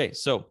 Okay,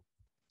 so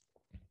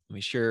let me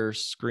share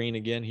screen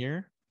again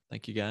here.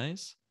 Thank you,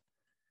 guys.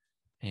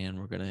 And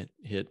we're going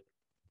to hit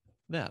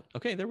that.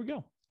 Okay, there we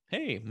go.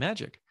 Hey,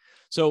 magic.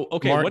 So,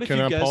 okay, Mark, what if can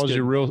you I guys pause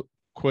you real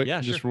quick?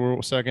 Yeah, just sure. for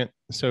a second.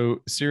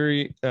 So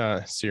Siri,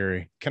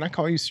 can I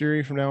call you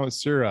Siri from now on?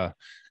 Siri,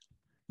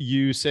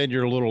 you said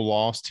you're a little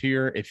lost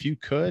here. If you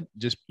could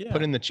just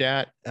put in the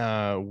chat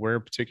where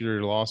particularly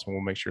you're lost, and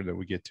we'll make sure that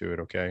we get to it.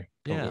 Okay.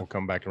 Yeah. We'll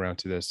come back around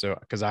to this. So,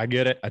 because I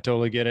get it. I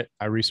totally get it.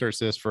 I researched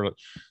this for,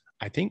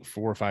 I think,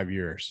 4 or 5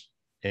 years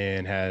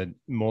and had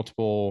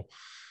multiple,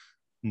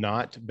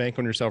 not bank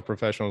on yourself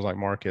professionals like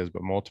Mark is,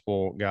 but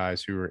multiple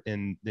guys who are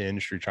in the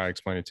industry try to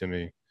explain it to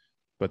me.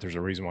 But there's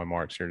a reason why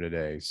Mark's here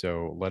today.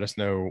 So let us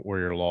know where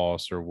you're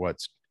lost or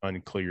what's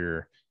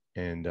unclear,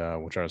 and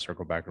we'll try to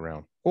circle back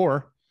around.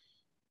 Or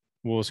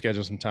we'll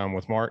schedule some time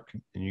with Mark,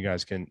 and you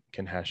guys can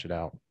hash it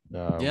out.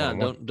 Yeah,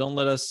 don't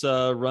let us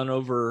run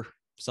over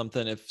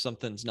something if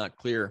something's not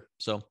clear.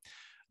 So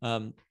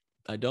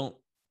don't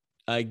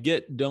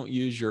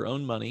use your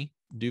own money,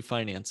 do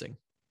financing.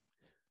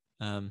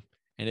 And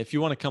if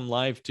you want to come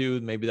live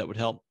too, maybe that would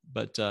help.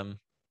 But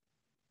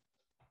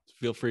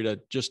feel free to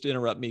just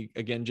interrupt me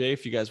again, Jay,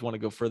 if you guys want to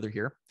go further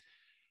here.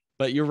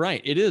 But you're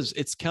right.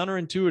 It's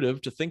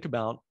counterintuitive to think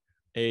about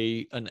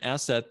an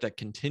asset that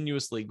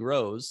continuously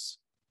grows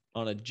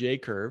on a J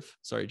curve.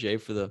 Sorry, Jay,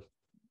 for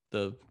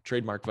the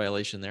trademark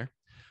violation there.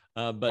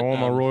 But all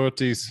my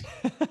royalties.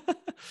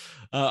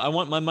 I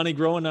want my money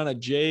growing on a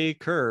J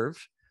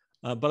curve,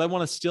 but I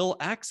want to still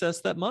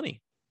access that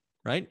money,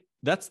 right?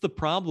 That's the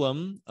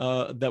problem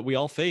that we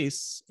all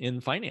face in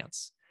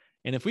finance.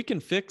 And if we can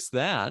fix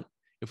that,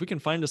 if we can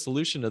find a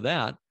solution to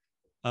that,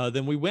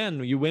 then we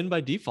win. You win by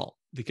default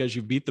because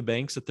you beat the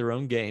banks at their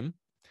own game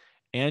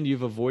and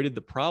you've avoided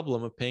the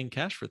problem of paying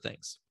cash for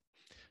things.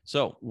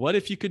 So what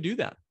if you could do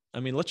that? I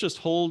mean, let's just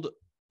hold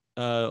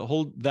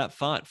that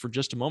thought for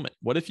just a moment.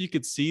 What if you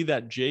could see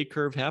that J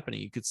curve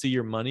happening? You could see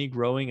your money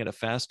growing at a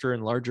faster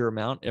and larger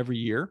amount every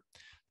year,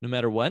 no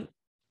matter what.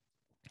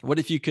 What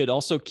if you could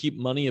also keep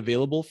money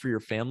available for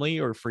your family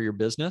or for your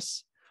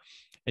business,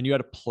 and you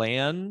had a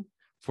plan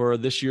for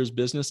this year's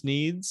business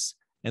needs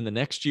and the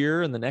next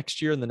year and the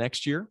next year and the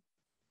next year?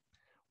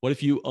 What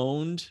if you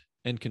owned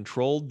and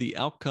controlled the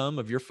outcome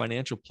of your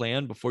financial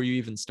plan before you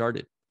even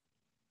started?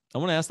 I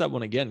want to ask that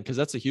one again, because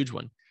that's a huge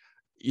one.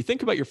 You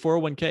think about your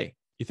 401k,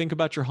 you think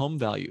about your home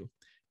value,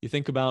 you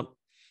think about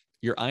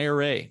your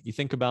IRA, you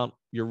think about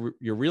your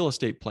real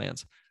estate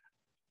plans.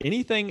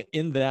 Anything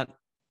in that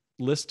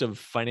list of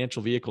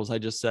financial vehicles I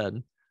just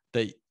said,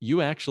 that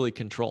you actually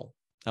control?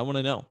 I want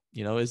to know,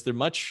 is there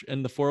much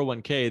in the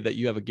 401k that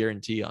you have a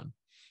guarantee on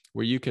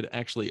where you could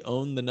actually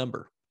own the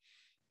number?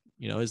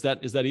 Is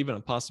that even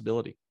a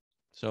possibility?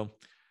 So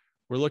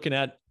we're looking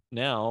at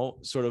now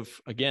sort of,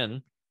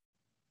 again,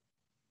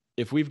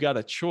 if we've got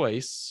a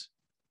choice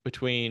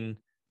between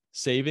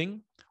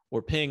saving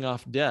or paying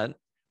off debt,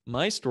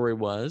 my story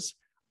was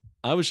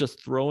I was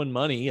just throwing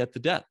money at the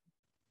debt.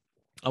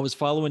 I was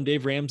following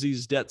Dave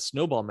Ramsey's Debt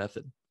Snowball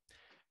Method.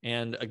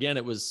 And again,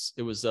 it was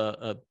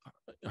a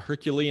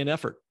Herculean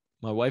effort.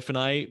 My wife and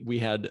I, we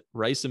had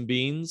rice and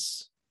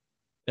beans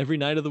every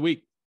night of the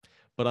week,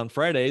 but on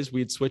Fridays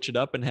we'd switch it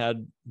up and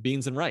had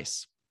beans and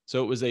rice.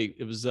 So it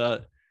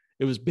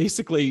was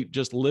basically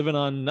just living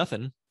on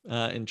nothing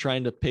and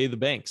trying to pay the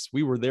banks.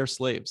 We were their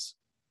slaves,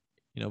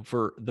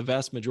 for the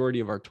vast majority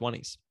of our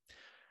 20s.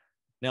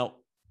 Now,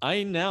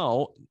 I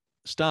now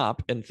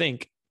stop and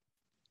think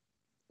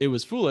it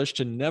was foolish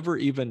to never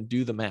even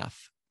do the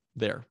math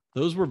there.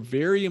 Those were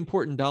very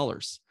important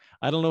dollars.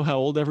 I don't know how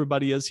old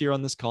everybody is here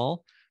on this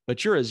call,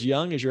 but you're as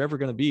young as you're ever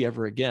going to be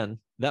ever again.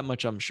 That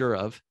much I'm sure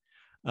of.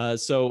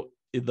 So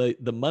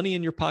the money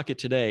in your pocket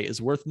today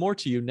is worth more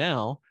to you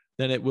now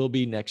than it will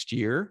be next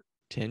year,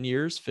 10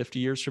 years, 50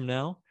 years from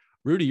now.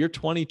 Rudy, you're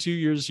 22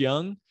 years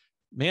young.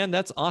 Man,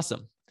 that's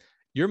awesome.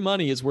 Your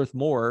money is worth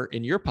more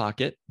in your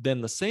pocket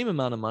than the same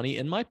amount of money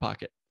in my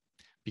pocket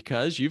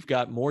because you've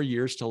got more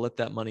years to let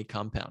that money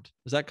compound.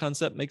 Does that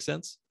concept make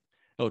sense?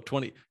 Oh,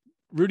 20.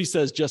 Rudy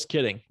says, just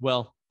kidding.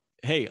 Well,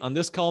 hey, on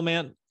this call,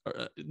 man,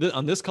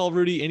 on this call,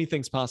 Rudy,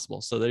 anything's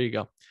possible. So there you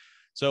go.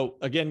 So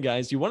again,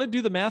 guys, you want to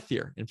do the math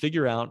here and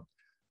figure out,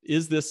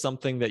 is this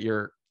something that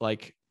you're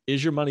like,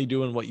 is your money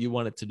doing what you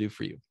want it to do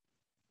for you?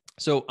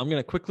 So I'm going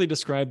to quickly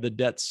describe the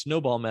Debt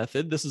Snowball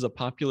Method. This is a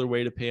popular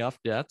way to pay off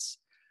debts.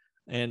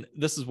 And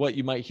this is what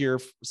you might hear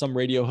some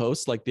radio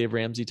hosts like Dave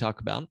Ramsey talk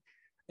about.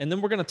 And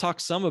then we're going to talk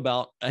some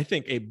about, I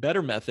think, a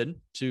better method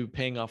to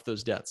paying off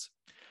those debts.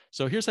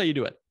 So here's how you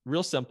do it.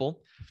 Real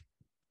simple.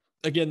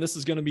 Again, this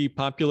is going to be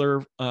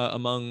popular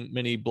among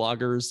many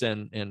bloggers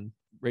and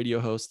radio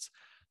hosts.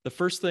 The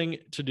first thing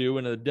to do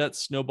in a Debt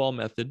Snowball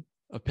Method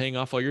of paying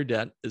off all your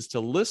debt is to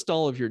list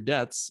all of your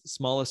debts,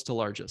 smallest to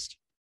largest.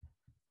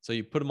 So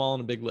you put them all on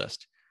a big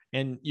list.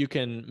 And you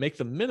can make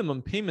the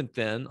minimum payment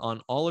then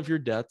on all of your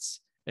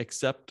debts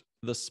except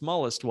the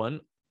smallest one.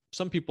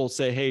 Some people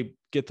say, hey,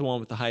 get the one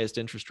with the highest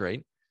interest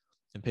rate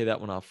and pay that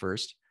one off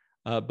first.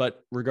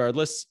 But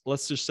regardless,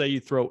 let's just say you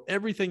throw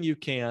everything you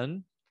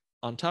can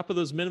on top of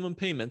those minimum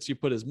payments. You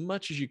put as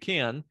much as you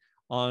can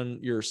on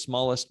your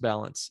smallest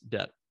balance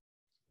debt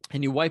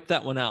and you wipe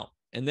that one out.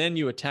 And then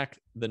you attack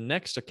the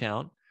next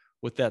account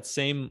with that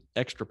same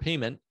extra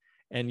payment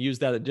and use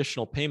that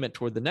additional payment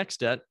toward the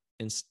next debt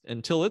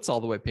until it's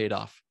all the way paid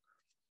off.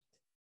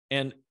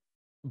 And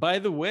by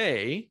the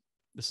way,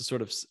 this is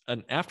sort of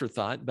an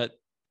afterthought, but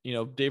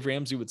Dave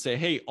Ramsey would say,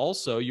 hey,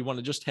 also you want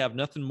to just have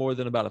nothing more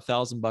than about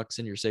 $1,000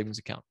 in your savings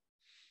account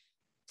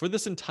for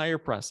this entire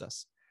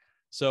process.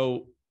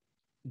 So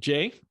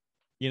Jay,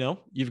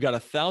 you've got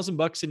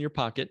 $1,000 in your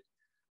pocket.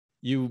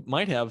 You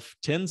might have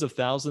tens of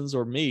thousands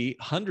or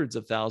hundreds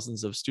of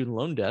thousands of student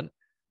loan debt.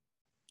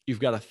 You've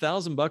got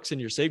 $1,000 in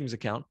your savings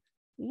account.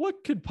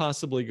 What could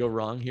possibly go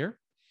wrong here?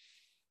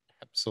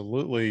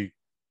 Absolutely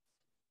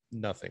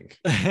nothing.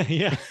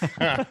 Yeah.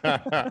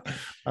 Have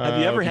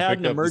you ever had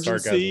an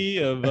emergency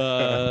of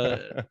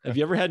have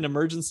you ever had an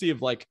emergency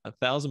of like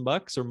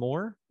 $1,000 or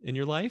more in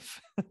your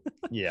life?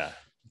 Yeah,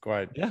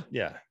 quite.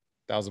 Yeah.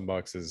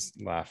 $1,000 is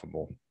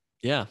laughable.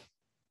 Yeah.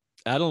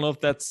 I don't know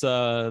if that's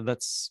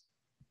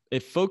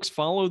if folks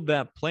followed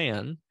that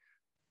plan,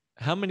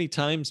 how many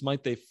times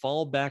might they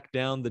fall back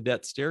down the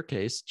debt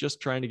staircase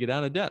just trying to get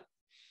out of debt?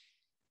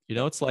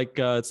 It's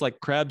like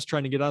crabs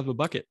trying to get out of a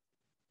bucket.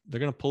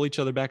 They're going to pull each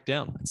other back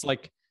down. It's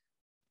like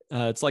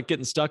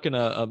getting stuck in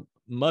a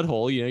mud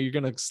hole. You're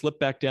going to slip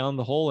back down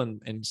the hole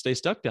and stay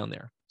stuck down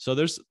there. So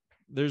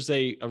there's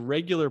a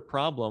regular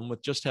problem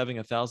with just having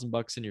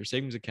 $1,000 in your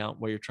savings account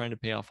while you're trying to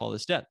pay off all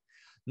this debt.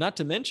 Not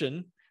to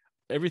mention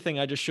everything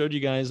I just showed you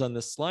guys on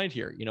this slide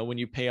here. When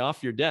you pay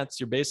off your debts,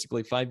 you're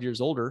basically 5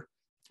 years older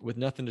with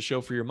nothing to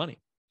show for your money.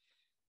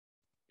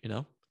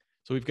 So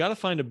we've got to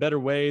find a better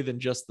way than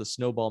just the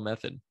snowball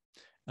method.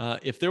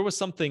 What if there was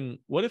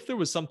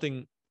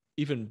something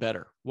even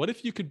better? What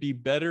if you could be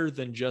better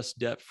than just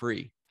debt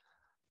free?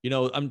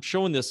 I'm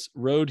showing this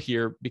road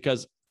here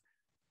because,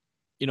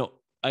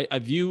 I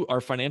view our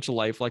financial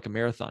life like a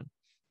marathon.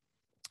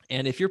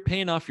 And if you're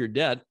paying off your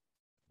debt,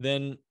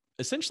 then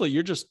essentially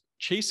you're just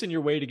chasing your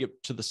way to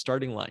get to the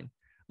starting line.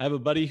 I have a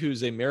buddy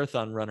who's a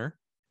marathon runner,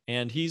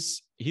 and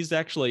he's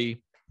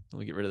actually, let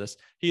me get rid of this.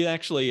 He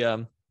actually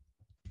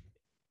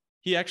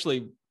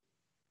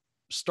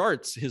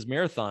starts his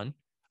marathon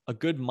a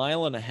good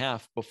mile and a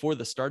half before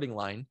the starting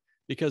line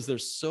because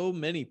there's so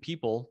many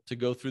people to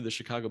go through the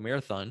Chicago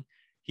Marathon.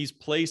 He's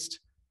placed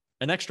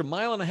an extra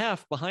mile and a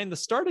half behind the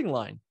starting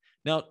line.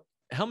 Now,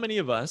 how many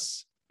of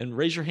us, and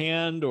raise your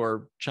hand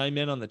or chime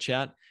in on the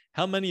chat,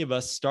 how many of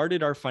us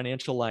started our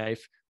financial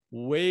life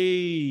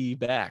way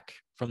back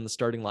from the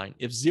starting line.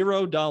 If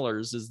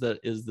 $0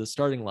 is the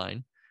starting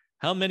line,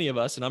 how many of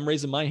us, and I'm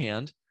raising my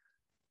hand,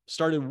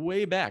 started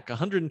way back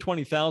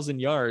 120,000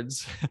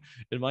 yards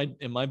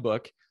in my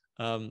book.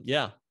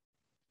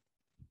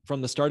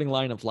 From the starting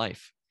line of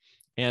life.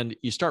 And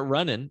you start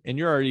running and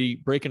you're already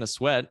breaking a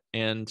sweat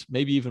and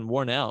maybe even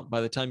worn out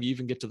by the time you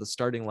even get to the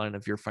starting line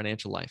of your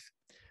financial life.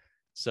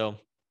 So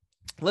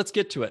let's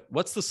get to it.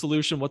 What's the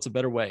solution? What's a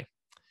better way?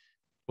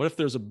 What if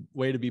there's a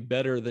way to be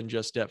better than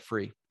just debt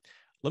free?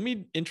 Let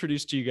me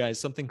introduce to you guys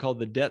something called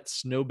the Debt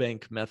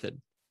SnowBank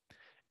Method.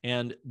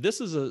 And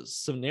this is a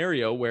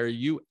scenario where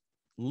you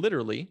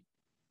literally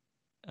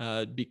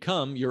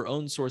become your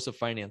own source of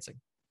financing.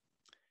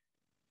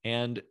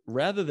 And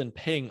rather than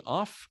paying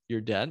off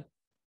your debt,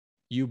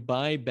 you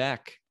buy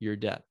back your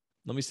debt.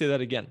 Let me say that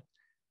again.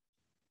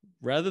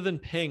 Rather than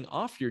paying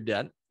off your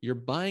debt, you're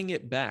buying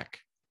it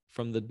back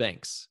from the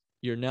banks.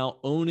 You're now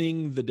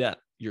owning the debt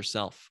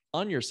yourself,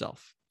 on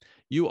yourself.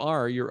 You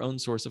are your own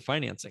source of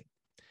financing.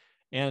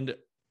 And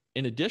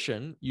in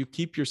addition, you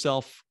keep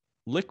yourself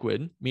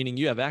liquid, meaning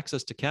you have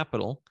access to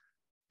capital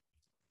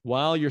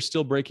while you're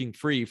still breaking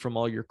free from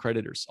all your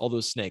creditors, all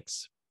those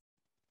snakes.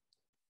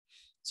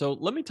 So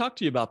let me talk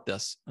to you about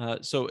this.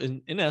 So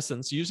in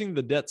essence, using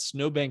the Debt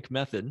SnowBank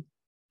method,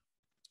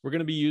 we're going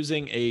to be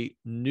using a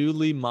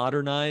newly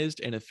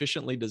modernized and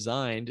efficiently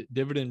designed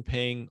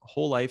dividend-paying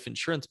whole life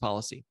insurance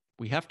policy.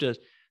 It's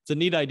a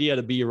neat idea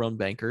to be your own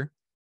banker.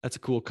 That's a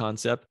cool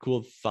concept,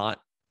 cool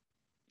thought,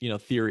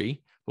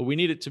 theory, but we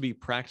need it to be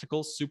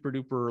practical, super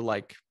duper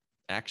like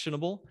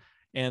actionable.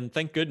 And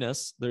thank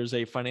goodness there's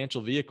a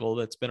financial vehicle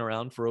that's been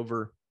around for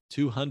over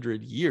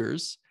 200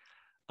 years.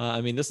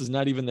 This is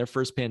not even their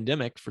first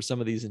pandemic for some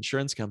of these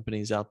insurance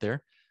companies out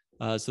there.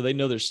 So they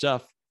know their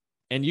stuff.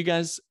 And you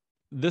guys,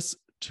 this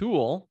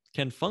tool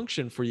can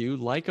function for you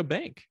like a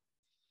bank.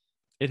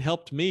 It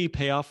helped me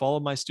pay off all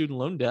of my student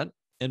loan debt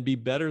and be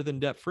better than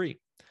debt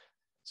free.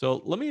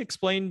 So let me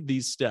explain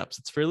these steps.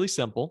 It's fairly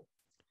simple.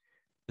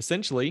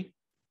 Essentially,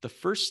 the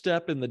first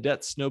step in the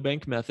Debt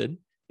SnowBank method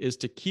is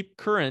to keep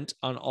current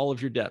on all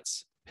of your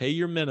debts. Pay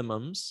your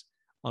minimums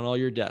on all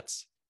your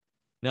debts.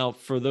 Now,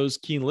 for those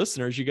keen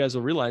listeners, you guys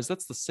will realize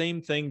that's the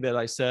same thing that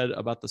I said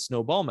about the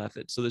snowball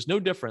method. So there's no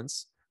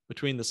difference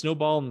between the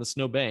snowball and the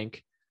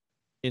snowbank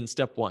in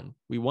step one.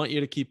 We want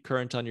you to keep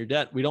current on your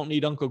debt. We don't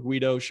need Uncle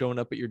Guido showing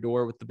up at your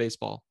door with the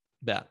baseball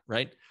bat,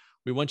 right?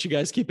 We want you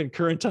guys keeping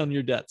current on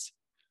your debts.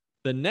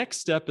 The next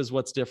step is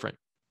what's different.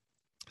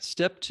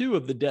 Step two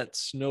of the Debt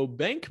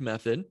SnowBank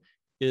method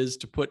is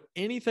to put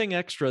anything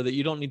extra that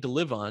you don't need to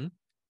live on,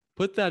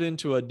 put that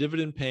into a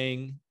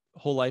dividend-paying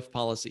whole life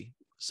policy.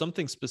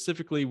 Something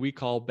specifically we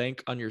call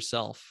bank on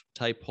yourself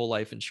type whole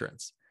life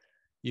insurance.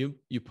 You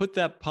put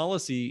that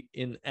policy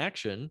in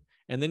action,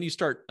 and then you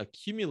start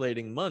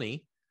accumulating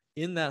money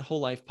in that whole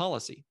life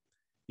policy.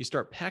 You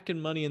start packing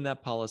money in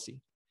that policy.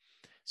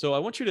 So I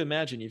want you to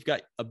imagine you've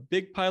got a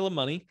big pile of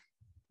money.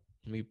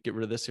 Let me get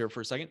rid of this here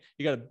for a second.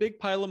 You got a big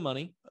pile of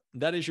money.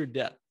 That is your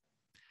debt.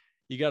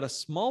 You got a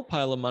small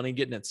pile of money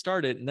getting it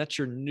started, and that's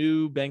your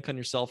new bank on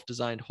yourself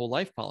designed whole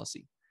life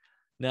policy.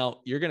 Now,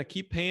 you're going to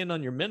keep paying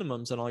on your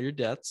minimums on all your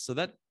debts. So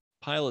that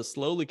pile is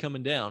slowly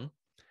coming down.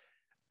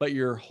 But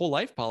your whole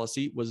life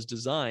policy was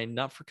designed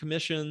not for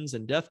commissions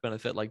and death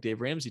benefit like Dave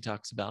Ramsey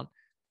talks about,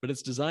 but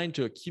it's designed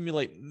to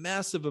accumulate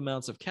massive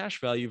amounts of cash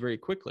value very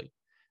quickly.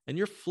 And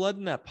you're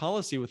flooding that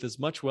policy with as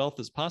much wealth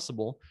as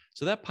possible.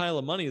 So that pile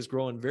of money is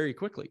growing very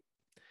quickly.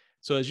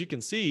 So as you can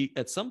see,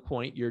 at some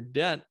point, your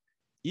debt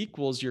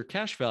equals your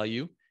cash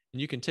value,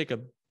 and you can take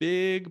a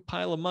big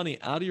pile of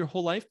money out of your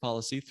whole life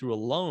policy through a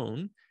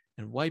loan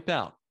and wipe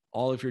out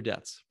all of your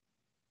debts.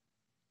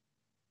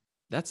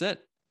 That's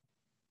it.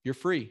 You're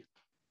free.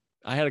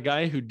 I had a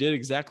guy who did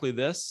exactly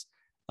this,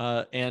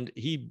 and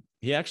he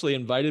actually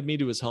invited me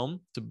to his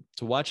home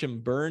to watch him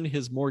burn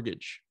his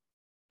mortgage.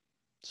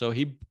 So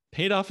he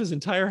paid off his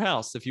entire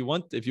house. If you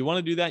want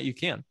to do that, you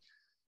can.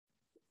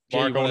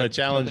 Mark, I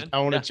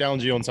want to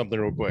challenge you on something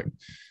real quick.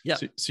 Yeah.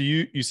 So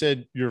you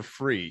said you're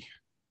free,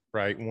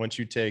 right? Once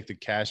you take the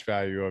cash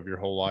value of your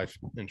whole life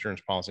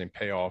insurance policy and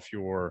pay off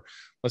your,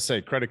 let's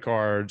say, credit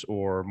cards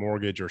or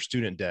mortgage or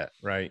student debt,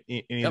 right?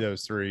 Any of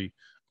those three,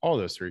 all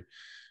those three,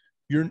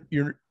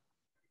 you're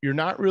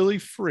not really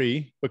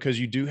free because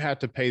you do have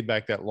to pay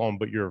back that loan,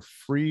 but you're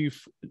free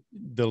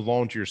the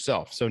loan to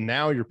yourself. So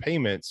now your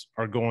payments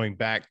are going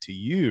back to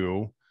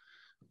you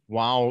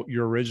while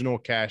your original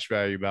cash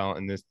value balance,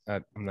 and this,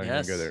 I'm not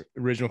going to go there,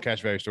 original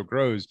cash value still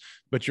grows,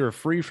 but you're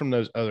free from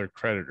those other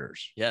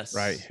creditors,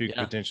 right? Who could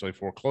potentially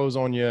foreclose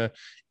on you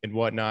and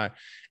whatnot.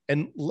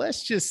 And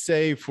let's just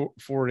say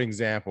for an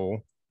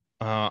example,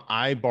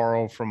 I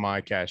borrow from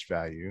my cash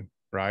value,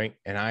 right?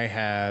 And I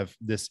have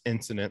this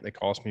incident that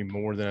cost me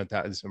more than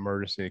this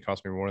emergency. It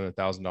cost me more than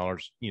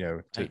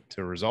 $1,000,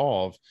 to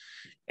resolve.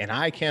 And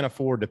I can't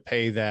afford to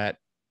pay that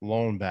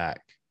loan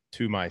back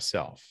to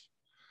myself.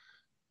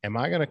 Am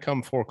I going to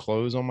come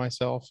foreclose on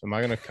myself? Am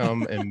I going to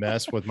come and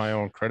mess with my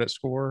own credit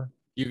score?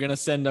 You're going to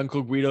send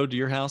Uncle Guido to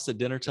your house at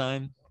dinner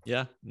time?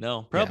 Yeah,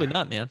 no, probably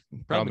not, man.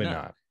 Probably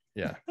not.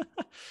 Yeah.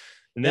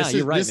 And Yeah,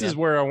 you're right, this is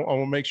man. where I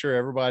want to make sure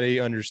everybody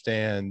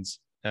understands.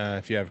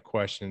 If you have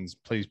questions,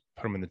 please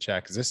put them in the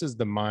chat, because this is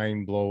the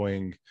mind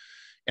blowing.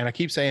 And I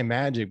keep saying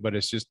magic, but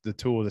it's just the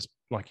tool that's,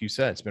 like you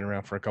said, it's been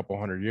around for a couple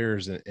hundred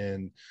years,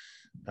 and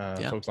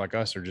folks like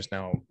us are just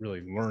now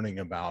really learning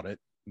about it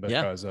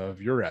Yeah. because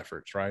of your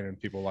efforts, right? And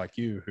people like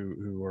you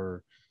who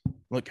are,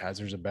 look, guys,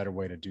 there's a better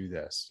way to do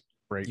this.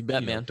 Break, You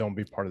bet, man. don't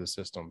be part of the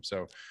system.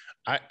 So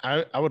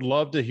I would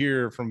love to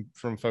hear from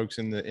folks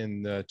in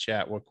the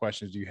chat. What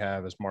questions do you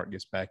have as Mark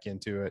gets back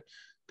into it?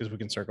 Because we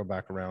can circle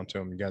back around to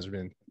them. You guys have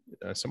been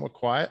somewhat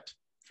quiet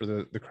for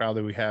the crowd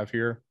that we have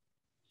here.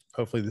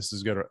 Hopefully this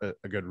is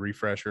a good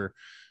refresher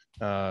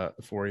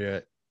for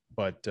you.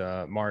 But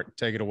Mark,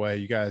 take it away.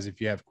 You guys,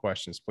 if you have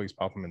questions, please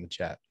pop them in the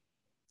chat.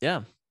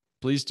 Yeah,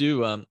 please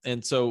do.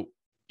 And so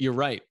you're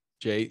right,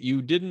 Jay.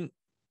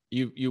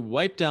 You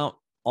wiped out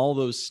all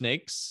those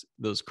snakes,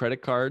 those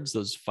credit cards,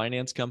 those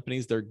finance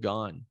companies. They're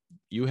gone.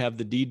 You have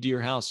the deed to your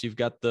house. You've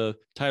got the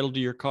title to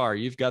your car.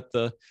 You've got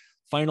the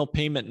final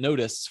payment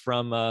notice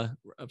from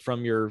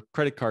your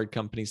credit card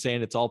company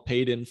saying it's all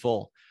paid in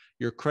full.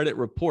 Your credit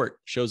report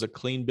shows a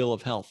clean bill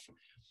of health.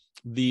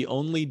 The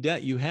only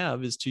debt you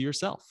have is to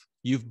yourself.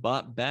 You've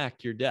bought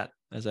back your debt,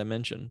 as I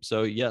mentioned.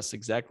 So yes,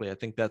 exactly. I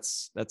think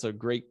that's a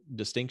great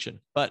distinction.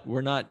 But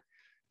we're not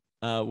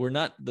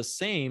the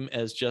same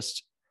as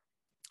just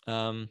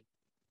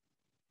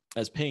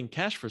as paying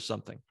cash for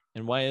something.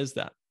 And why is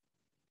that?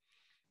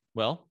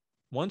 Well,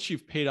 once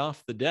you've paid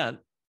off the debt,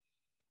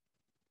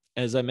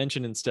 as I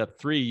mentioned in step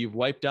 3, you've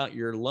wiped out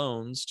your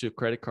loans to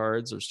credit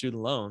cards or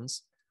student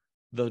loans.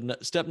 The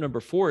step number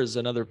 4 is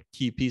another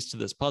key piece to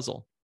this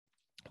puzzle.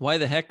 Why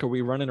the heck are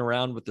we running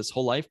around with this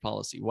whole life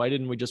policy? Why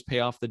didn't we just pay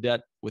off the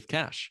debt with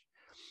cash?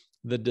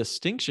 The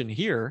distinction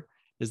here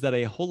is that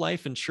a whole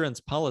life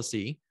insurance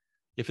policy,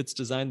 if it's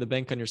designed the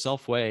bank on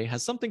yourself way,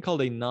 has something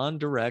called a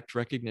non-direct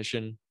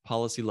recognition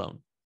policy loan.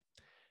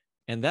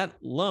 And that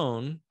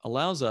loan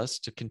allows us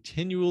to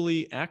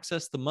continually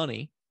access the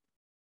money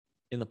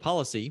in the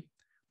policy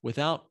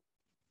without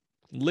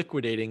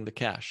liquidating the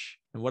cash.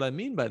 And what I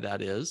mean by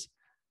that is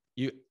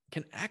you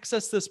can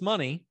access this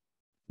money.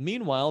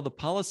 Meanwhile, the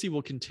policy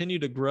will continue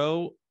to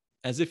grow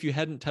as if you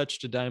hadn't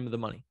touched a dime of the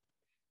money.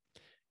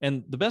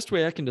 And the best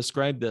way I can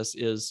describe this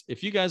is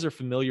if you guys are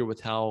familiar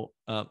with how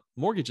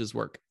mortgages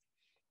work,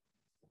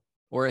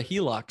 or a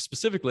HELOC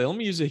specifically. Let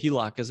me use a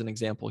HELOC as an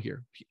example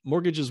here.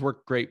 Mortgages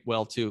work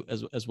well too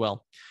as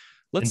well.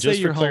 Let's say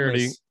your home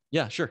is,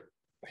 yeah, sure.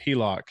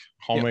 HELOC,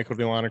 home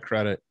equity line of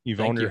credit.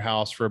 You've owned your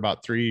house for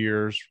about 3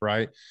 years,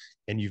 right?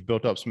 And you've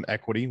built up some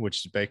equity,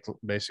 which is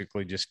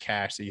basically just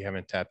cash that you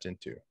haven't tapped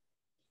into,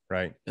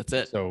 right? That's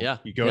it. So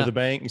you go to the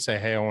bank and say,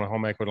 hey, I want a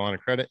home equity line of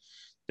credit.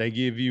 They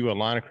give you a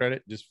line of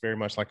credit, just very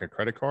much like a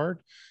credit card,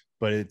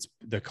 but it's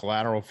the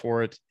collateral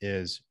for it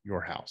is your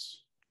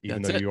house,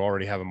 even though you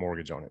already have a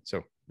mortgage on it.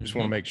 So just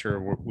want to make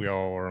sure we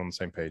all are on the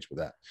same page with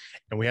that.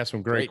 And we have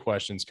some great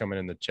questions coming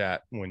in the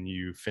chat when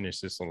you finish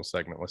this little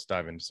segment. Let's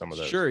dive into some of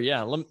those. Sure.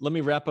 Yeah. Let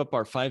me wrap up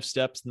our 5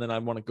 steps, and then I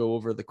want to go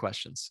over the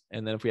questions.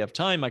 And then if we have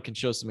time, I can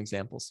show some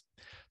examples.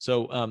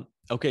 So,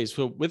 okay.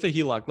 So with a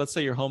HELOC, let's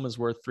say your home is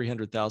worth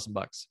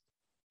 $300,000,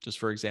 just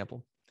for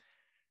example.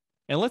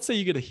 And let's say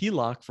you get a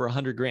HELOC for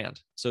 $100,000.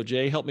 So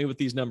Jay, help me with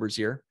these numbers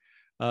here.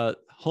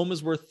 Home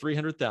is worth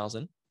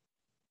 $300,000.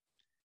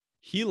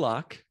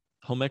 HELOC,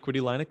 home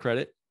equity line of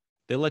credit,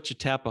 they let you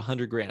tap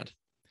 $100,000.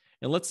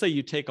 And let's say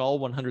you take all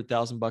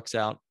 $100,000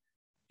 out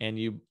and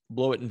you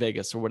blow it in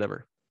Vegas or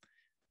whatever.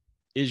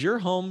 Is your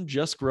home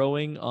just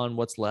growing on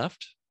what's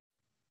left?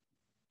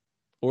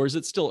 Or is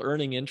it still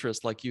earning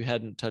interest like you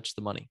hadn't touched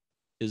the money?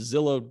 Does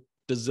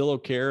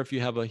Zillow care if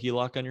you have a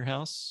HELOC on your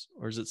house,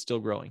 or is it still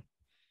growing?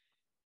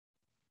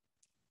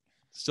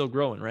 Still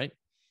growing, right?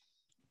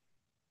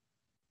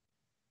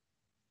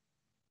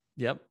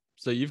 Yep.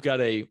 So you've got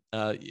a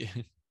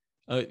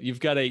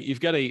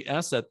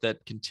asset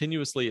that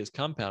continuously is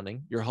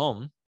compounding, your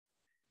home,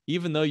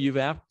 even though you've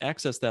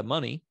accessed that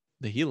money,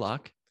 the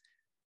HELOC,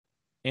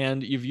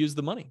 and you've used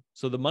the money.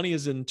 So the money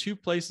is in 2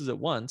 places at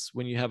once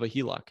when you have a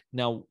HELOC.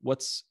 Now,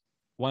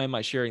 why am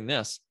I sharing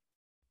this?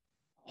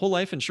 Whole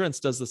life insurance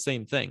does the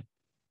same thing,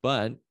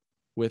 but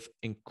with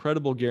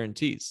incredible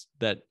guarantees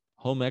that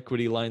home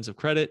equity lines of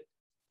credit,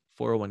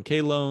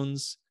 401k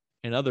loans,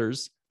 and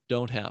others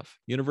don't have.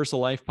 Universal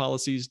life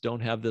policies don't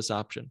have this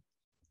option.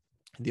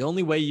 The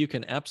only way you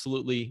can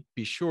absolutely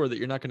be sure that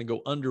you're not going to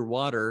go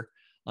underwater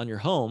on your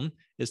home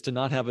is to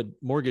not have a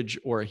mortgage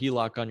or a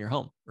HELOC on your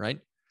home, right?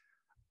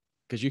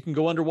 Because you can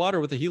go underwater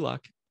with a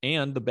HELOC,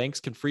 and the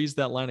banks can freeze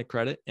that line of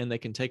credit and they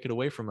can take it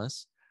away from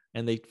us,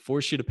 and they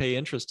force you to pay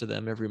interest to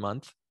them every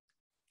month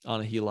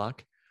on a HELOC.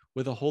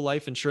 With a whole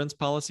life insurance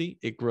policy,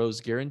 it grows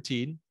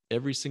guaranteed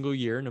every single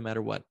year, no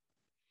matter what.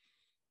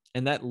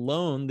 And that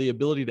loan, the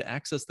ability to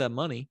access that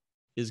money,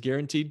 is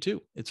guaranteed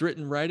too. It's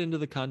written right into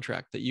the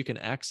contract that you can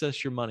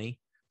access your money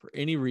for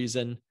any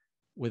reason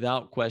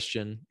without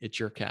question. It's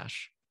your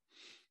cash.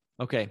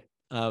 Okay.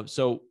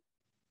 So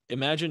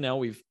imagine now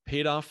we've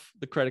paid off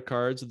the credit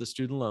cards or the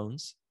student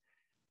loans,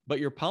 but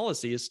your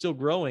policy is still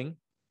growing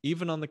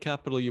even on the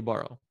capital you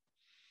borrow.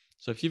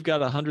 So if you've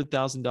got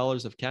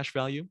 $100,000 of cash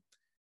value,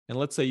 and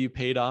let's say you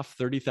paid off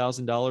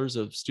 $30,000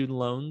 of student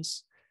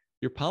loans,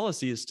 your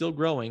policy is still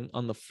growing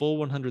on the full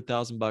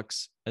 100,000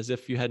 bucks as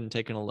if you hadn't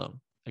taken a loan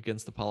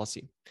against the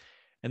policy.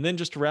 And then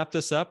just to wrap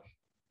this up,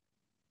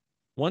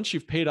 once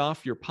you've paid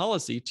off your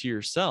policy to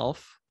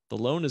yourself, the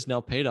loan is now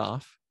paid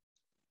off,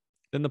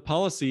 then the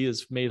policy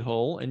is made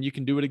whole and you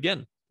can do it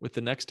again with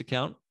the next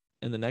account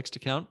and the next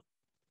account.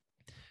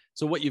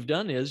 So what you've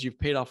done is you've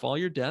paid off all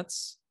your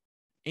debts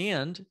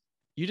and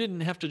you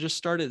didn't have to just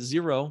start at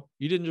zero.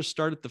 You didn't just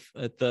start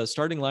at the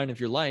starting line of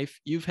your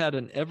life. You've had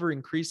an ever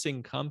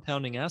increasing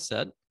compounding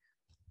asset.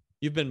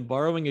 You've been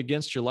borrowing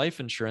against your life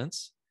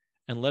insurance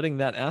and letting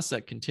that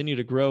asset continue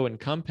to grow and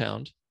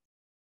compound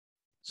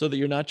so that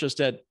you're not just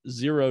at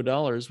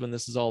 $0 when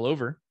this is all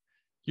over.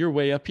 You're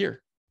way up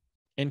here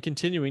and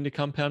continuing to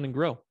compound and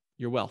grow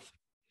your wealth.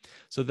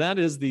 So that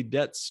is the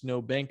Debt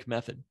SnowBank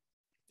Method.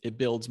 It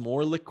builds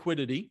more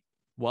liquidity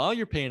while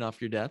you're paying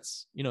off your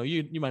debts. You know,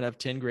 you might have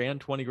 10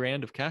 grand, 20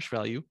 grand of cash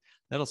value.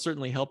 That'll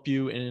certainly help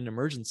you in an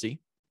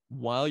emergency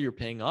while you're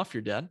paying off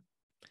your debt.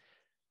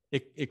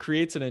 It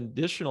creates an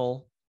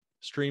additional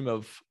stream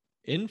of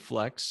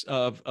inflow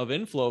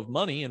of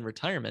money in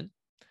retirement,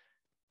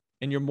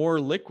 and you're more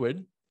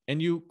liquid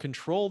and you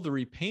control the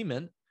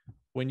repayment.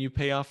 When you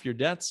pay off your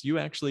debts, you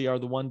actually are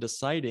the one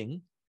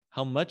deciding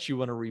how much you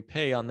want to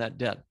repay on that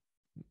debt.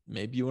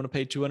 Maybe you want to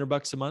pay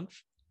 $200 a month.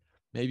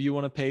 Maybe you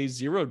want to pay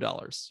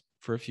 $0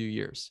 for a few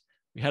years.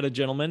 We had a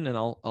gentleman, and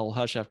I'll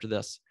hush after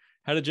this,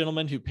 had a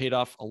gentleman who paid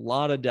off a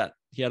lot of debt.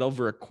 He had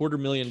over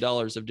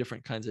 $250,000 of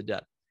different kinds of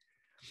debt.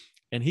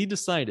 And he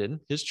decided,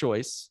 his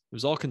choice, it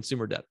was all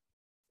consumer debt.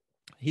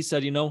 He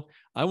said, you know,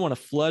 I want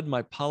to flood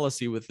my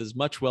policy with as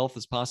much wealth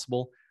as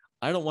possible.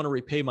 I don't want to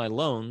repay my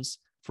loans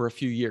for a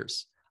few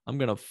years. I'm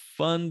going to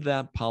fund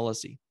that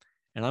policy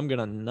and I'm going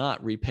to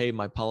not repay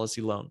my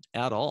policy loan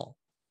at all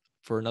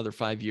for another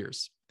 5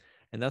 years.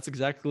 And that's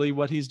exactly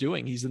what he's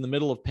doing. He's in the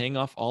middle of paying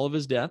off all of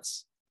his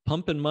debts,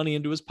 pumping money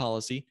into his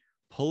policy,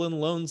 pulling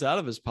loans out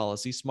of his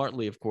policy,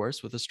 smartly, of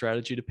course, with a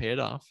strategy to pay it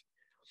off.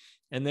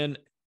 And then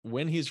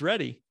when he's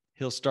ready,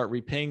 he'll start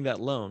repaying that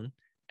loan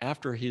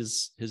after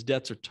his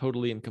debts are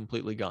totally and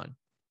completely gone.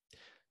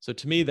 So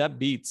to me, that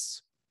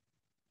beats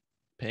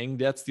paying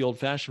debts the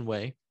old-fashioned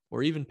way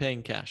or even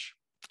paying cash.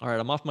 All right,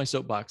 I'm off my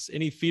soapbox.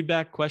 Any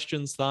feedback,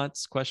 questions,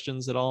 thoughts,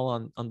 questions at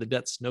all on the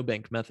Debt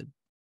SnowBank Method?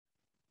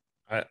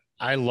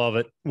 I love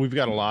it. We've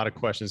got a lot of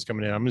questions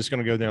coming in. I'm just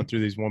going to go down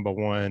through these one by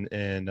one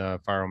and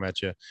fire them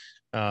at you.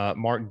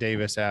 Mark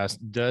Davis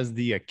asked, does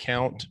the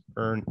account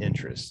earn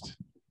interest?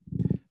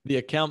 The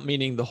account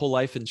meaning the whole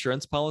life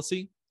insurance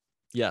policy?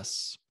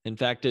 Yes. In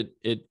fact,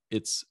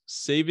 it's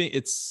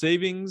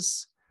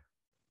savings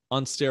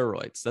on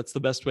steroids. That's the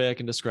best way I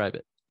can describe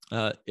it.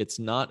 It's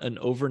not an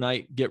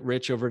overnight get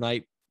rich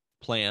overnight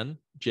plan.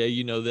 Jay,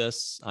 you know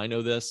this. I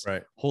know this.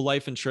 Right. Whole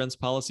life insurance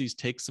policies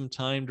take some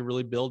time to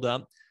really build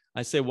up.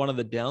 I say one of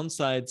the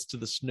downsides to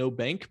the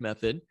SnowBank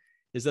method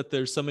is that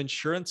there's some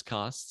insurance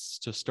costs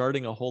to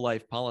starting a whole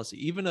life policy.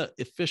 Even an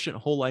efficient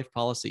whole life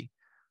policy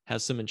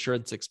has some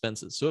insurance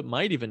expenses. So it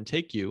might even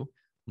take you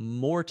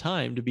more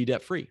time to be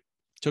debt free.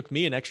 It took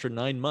me an extra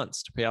 9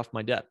 months to pay off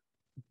my debt.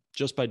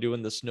 Just by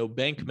doing the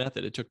SnowBank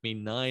method, it took me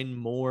 9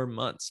 more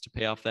months to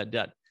pay off that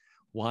debt.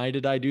 Why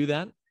did I do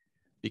that?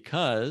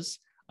 Because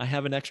I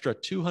have an extra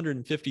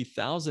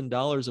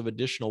 $250,000 of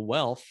additional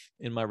wealth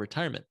in my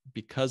retirement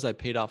because I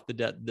paid off the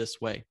debt this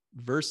way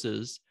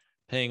versus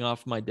paying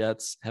off my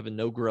debts, having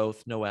no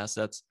growth, no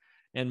assets.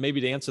 And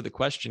maybe to answer the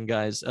question,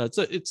 guys,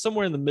 it's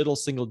somewhere in the middle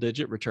single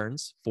digit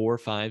returns, 4,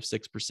 5,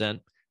 6%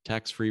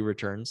 tax-free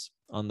returns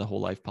on the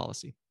whole life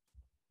policy.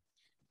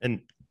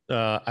 And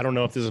I don't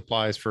know if this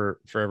applies for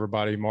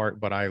everybody, Mark,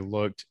 but I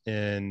looked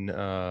in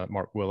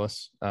Mark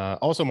Willis,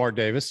 also Mark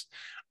Davis.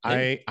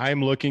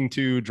 I'm looking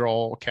to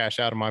draw cash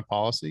out of my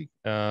policy,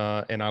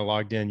 and I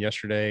logged in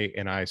yesterday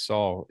and I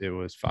saw it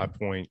was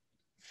 5.49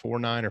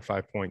 or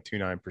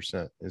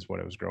 5.29% is what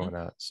it was growing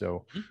at.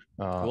 So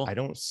cool. I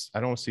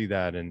don't see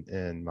that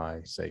in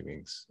my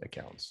savings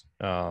accounts.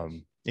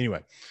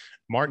 Anyway,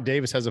 Mark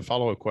Davis has a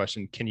follow-up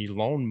question. Can you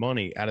loan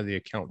money out of the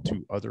account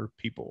to other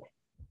people?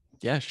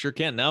 Yeah, sure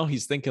can. Now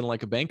he's thinking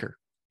like a banker.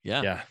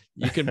 Yeah.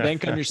 You can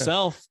bank on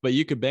yourself, but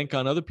you could bank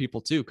on other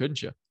people too,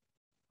 couldn't you?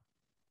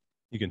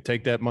 You can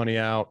take that money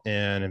out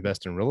and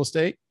invest in real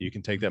estate. You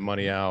can take that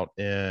money out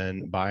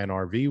and buy an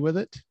RV with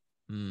it.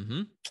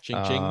 Mm-hmm.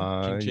 Ching,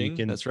 ching, ching, ching. You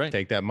can That's right.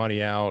 Take that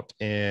money out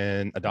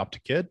and adopt a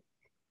kid.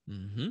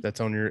 Mm-hmm. If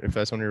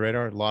that's on your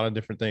radar, a lot of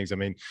different things. I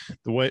mean,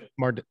 the way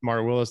Mark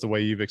Willis, the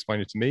way you've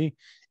explained it to me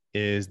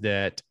is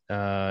that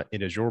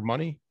it is your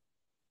money.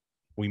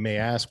 We may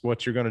ask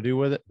what you're going to do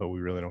with it, but we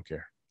really don't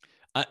care.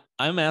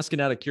 I'm asking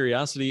out of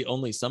curiosity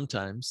only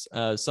sometimes.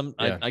 I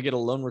get a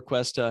loan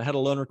request. Had a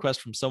loan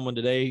request from someone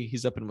today.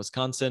 He's up in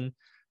Wisconsin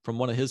from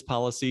one of his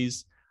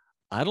policies.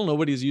 I don't know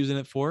what he's using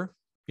it for.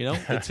 You know,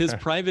 it's his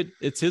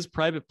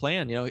private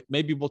plan. You know,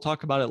 maybe we'll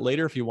talk about it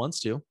later if he wants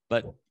to,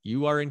 but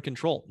you are in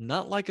control.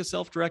 Not like a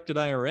self-directed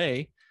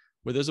IRA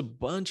where there's a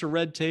bunch of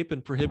red tape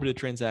and prohibited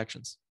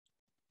transactions.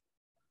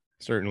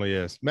 Certainly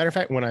is. Matter of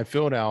fact, when I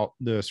filled out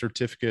the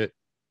certificate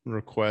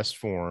request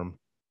form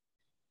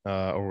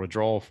or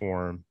withdrawal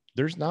form,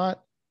 there's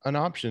not an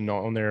option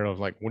on there of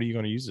like, what are you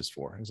going to use this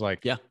for? It's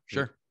like, Yeah,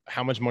 sure.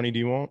 How much money do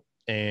you want?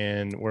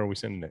 And where are we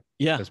sending it?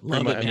 Yeah, That's pretty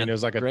love much, it, man. I mean, it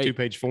was like a Great.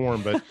 2-page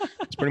form, but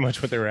it's pretty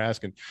much what they were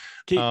asking.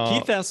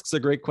 Keith asks a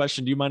great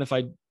question. Do you mind if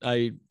I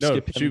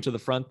skip him to the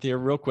front here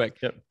real quick?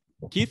 Yep.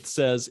 Keith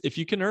says, if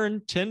you can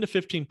earn 10 to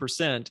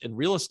 15% in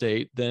real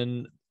estate,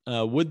 then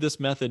would this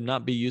method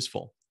not be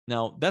useful?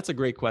 Now, that's a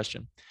great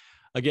question.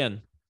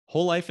 Again,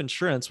 whole life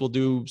insurance will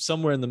do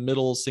somewhere in the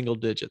middle single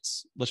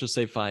digits. Let's just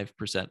say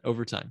 5%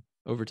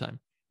 over time.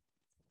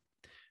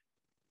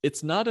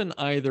 It's not an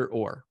either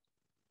or.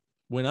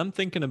 When I'm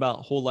thinking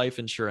about whole life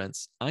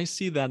insurance, I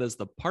see that as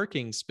the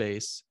parking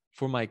space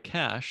for my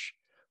cash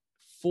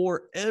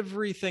for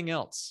everything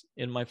else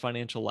in my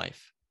financial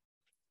life.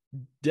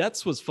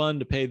 Debts was fun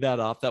to pay that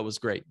off. That was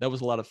great. That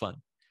was a lot of fun.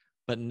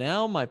 But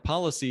now my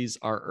policies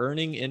are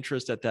earning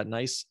interest at that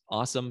nice,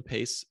 awesome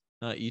pace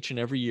each and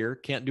every year.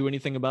 Can't do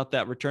anything about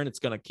that return. It's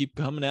going to keep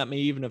coming at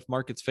me even if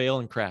markets fail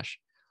and crash.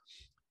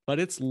 But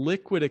it's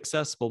liquid,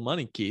 accessible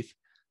money, Keith.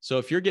 So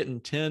if you're getting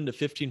 10 to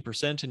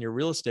 15% in your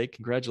real estate,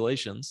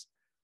 congratulations.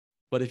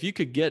 But if you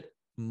could get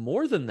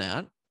more than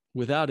that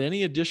without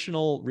any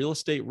additional real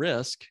estate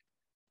risk,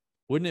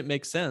 wouldn't it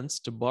make sense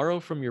to borrow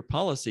from your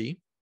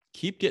policy,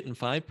 keep getting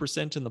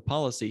 5% in the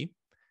policy?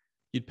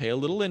 You'd pay a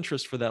little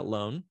interest for that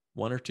loan,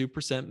 1 or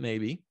 2%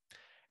 maybe,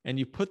 and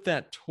you put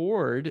that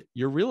toward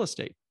your real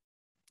estate.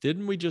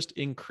 Didn't we just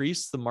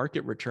increase the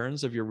market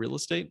returns of your real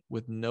estate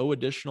with no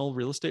additional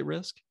real estate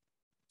risk?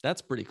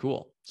 That's pretty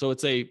cool. So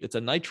it's a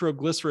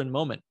nitroglycerin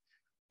moment.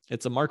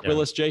 It's a Mark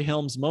Willis, J.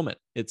 Helms moment.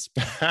 It's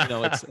I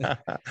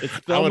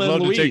would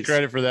love to take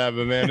credit for that,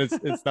 but man,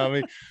 it's not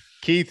me.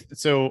 Keith,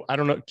 so I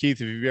don't know, Keith,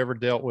 if you've ever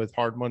dealt with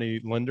hard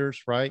money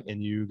lenders, right?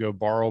 And you go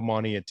borrow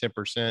money at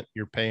 10%,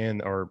 you're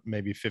paying, or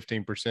maybe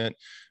 15%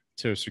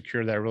 to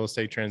secure that real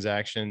estate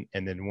transaction.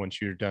 And then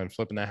once you're done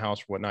flipping that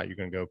house or whatnot, you're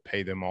going to go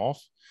pay them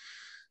off.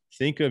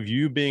 Think of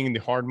you being the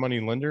hard money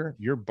lender.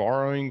 You're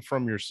borrowing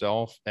from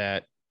yourself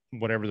at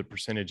whatever the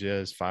percentage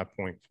is,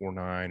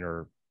 5.49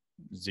 or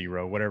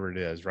 0, whatever it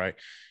is, right?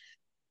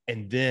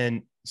 And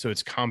then, so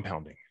it's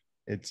compounding.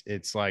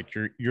 It's like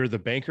you're the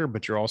banker,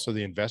 but you're also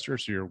the investor.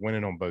 So you're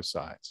winning on both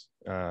sides.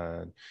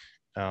 So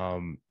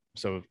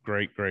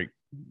great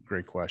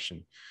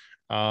question.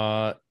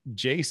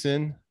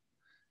 Jason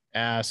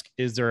asked,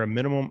 is there a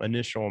minimum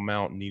initial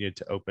amount needed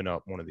to open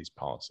up one of these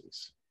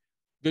policies?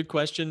 Good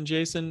question,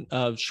 Jason.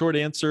 Short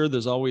answer,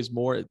 there's always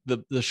more.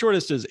 The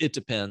shortest is it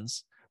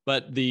depends,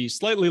 but the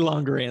slightly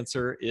longer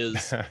answer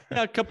is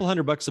a couple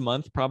 $100 a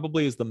month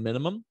probably is the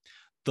minimum.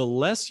 The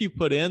less you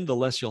put in, the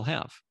less you'll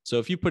have. So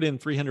if you put in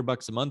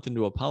 $300 a month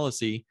into a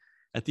policy,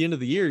 at the end of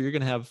the year, you're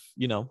going to have,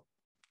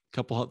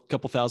 couple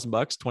 $1,000,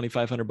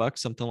 $2,500,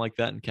 something like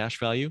that in cash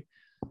value.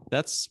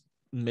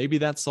 Maybe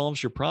that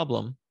solves your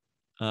problem.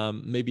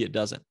 Maybe it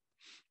doesn't,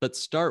 but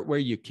start where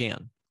you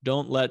can.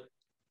 Don't let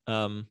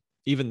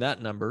even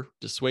that number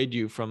dissuade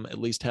you from at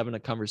least having a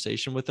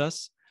conversation with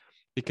us,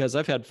 because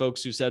I've had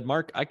folks who said,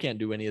 Mark, I can't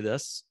do any of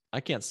this. I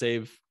can't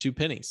save 2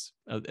 pennies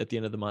at the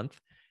end of the month.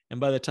 And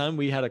by the time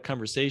we had a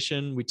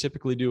conversation, we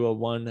typically do a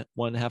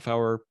one half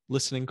hour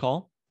listening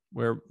call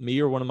where me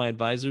or one of my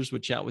advisors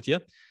would chat with you.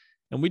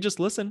 And we just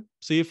listen,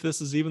 see if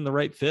this is even the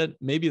right fit.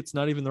 Maybe it's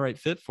not even the right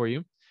fit for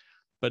you.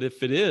 But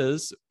if it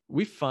is,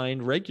 we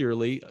find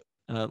regularly,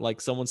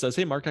 like someone says,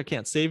 hey, Mark, I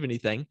can't save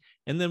anything.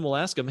 And then we'll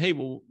ask them, hey,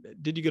 well,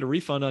 did you get a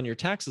refund on your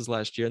taxes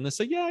last year? And they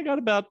say, yeah, I got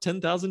about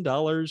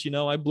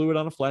 $10,000. I blew it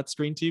on a flat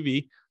screen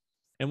TV.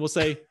 And we'll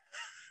say,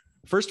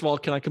 first of all,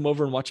 can I come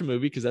over and watch a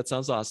movie? Because that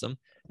sounds awesome.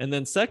 And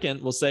then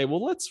second, we'll say,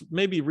 well, let's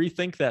maybe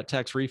rethink that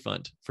tax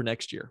refund for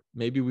next year.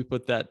 Maybe we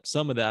put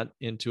some of that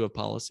into a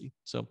policy.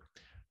 So.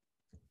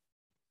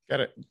 Got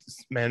it,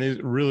 man. These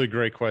really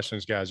great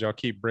questions, guys. Y'all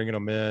keep bringing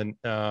them in.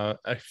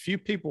 A few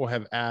people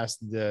have asked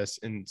this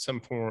in some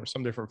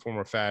different form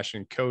or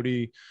fashion.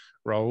 Cody,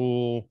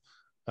 Raul,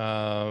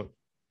 I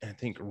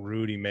think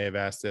Rudy may have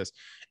asked this.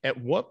 At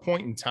what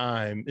point in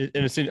time?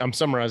 And I'm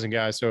summarizing,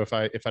 guys. So if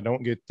I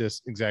don't get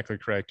this exactly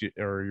correct,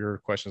 or your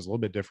question is a little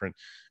bit different,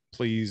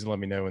 please let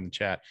me know in the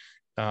chat.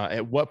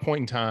 At what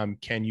point in time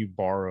can you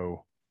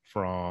borrow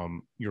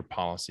from your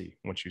policy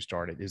once you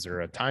start it? Is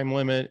there a time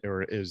limit,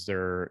 or is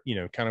there,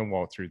 kind of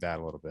walk through that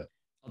a little bit?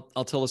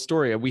 I'll tell a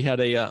story. We had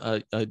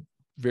a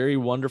very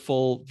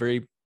wonderful,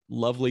 very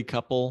lovely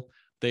couple.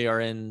 They are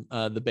in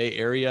the Bay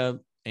Area,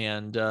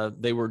 and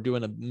they were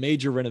doing a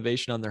major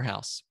renovation on their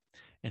house.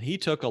 And he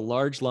took a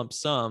large lump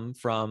sum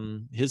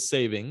from his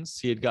savings.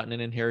 He had gotten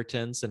an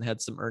inheritance and had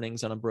some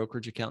earnings on a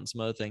brokerage account and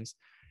some other things.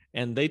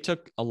 And they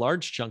took a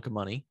large chunk of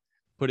money,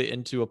 put it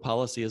into a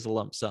policy as a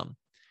lump sum.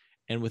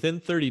 And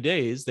within 30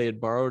 days, they had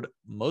borrowed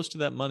most of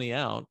that money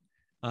out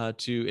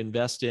to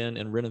invest in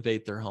and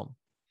renovate their home.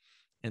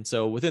 And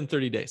so within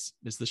 30 days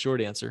is the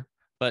short answer.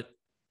 But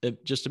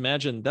just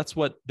imagine that's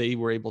what they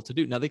were able to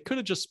do. Now, they could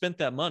have just spent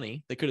that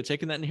money. They could have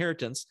taken that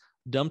inheritance,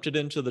 dumped it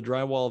into the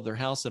drywall of their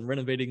house and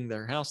renovating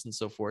their house and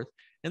so forth.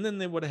 And then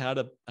they would have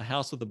had a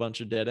house with a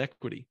bunch of debt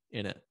equity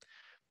in it.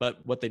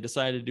 But what they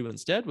decided to do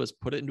instead was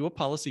put it into a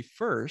policy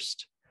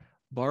first,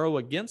 borrow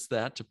against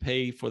that to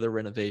pay for their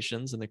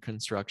renovations and the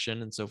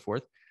construction and so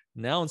forth.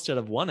 Now, instead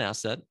of one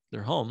asset,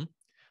 their home,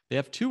 they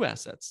have two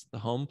assets, the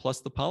home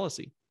plus the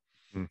policy.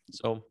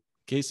 So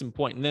case in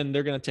point, and then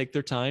they're going to take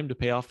their time to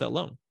pay off that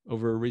loan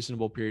over a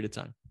reasonable period of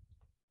time.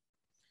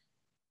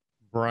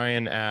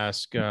 Brian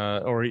asked,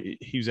 or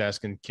he was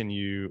asking,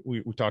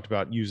 we talked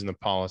about using the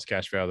policy,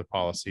 cash value of the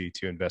policy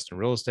to invest in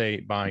real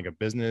estate, buying a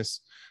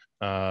business,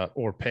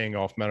 or paying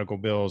off medical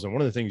bills. And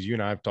one of the things you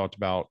and I have talked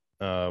about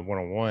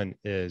one-on-one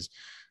is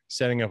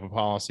setting up a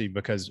policy,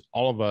 because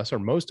all of us, or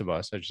most of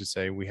us, I should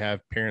say, we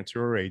have parents who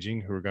are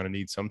aging, who are going to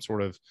need some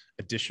sort of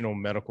additional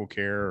medical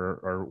care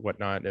or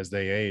whatnot as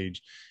they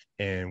age.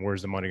 And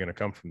where's the money going to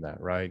come from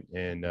that, right?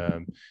 And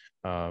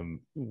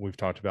we've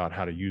talked about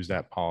how to use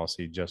that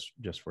policy just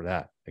for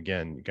that.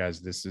 Again,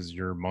 guys, this is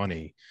your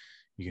money.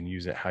 You can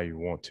use it how you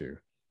want to,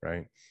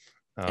 right?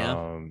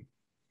 Yeah.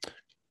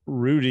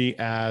 Rudy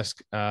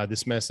asked,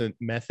 this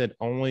method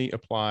only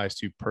applies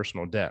to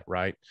personal debt,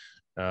 right?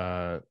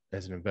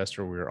 As an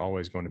investor, we're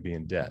always going to be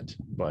in debt,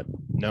 but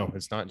no,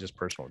 it's not just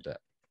personal debt,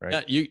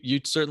 right? Yeah, you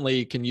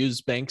certainly can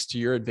use banks to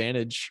your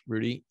advantage,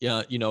 Rudy.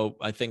 Yeah,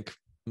 I think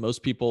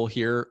most people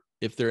here,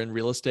 if they're in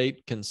real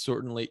estate, can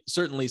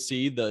certainly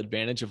see the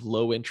advantage of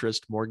low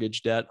interest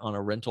mortgage debt on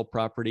a rental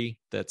property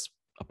that's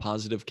a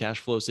positive cash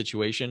flow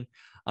situation.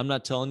 I'm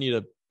not telling you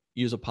to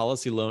use a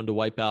policy loan to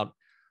wipe out,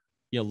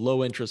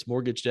 low interest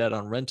mortgage debt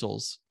on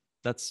rentals.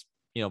 That's,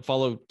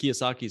 follow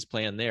Kiyosaki's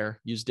plan there,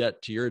 use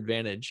debt to your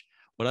advantage.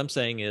 What I'm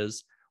saying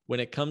is, when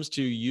it comes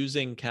to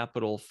using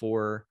capital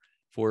for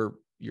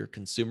your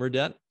consumer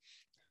debt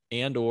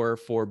and or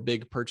for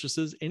big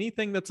purchases,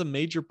 anything that's a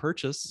major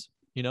purchase,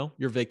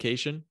 your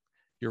vacation,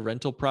 your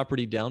rental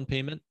property down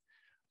payment,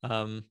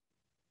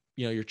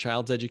 your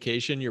child's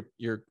education,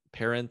 your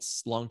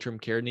parents' long-term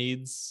care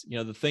needs,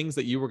 the things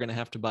that you were going to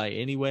have to buy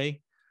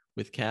anyway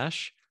with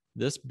cash,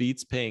 this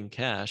beats paying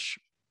cash.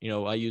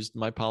 I used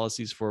my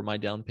policies for my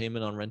down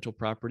payment on rental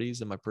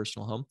properties and my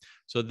personal home.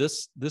 So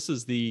this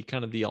is the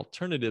kind of the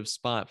alternative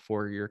spot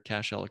for your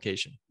cash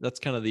allocation. That's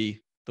kind of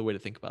the way to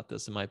think about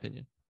this, in my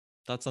opinion.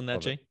 Thoughts on that,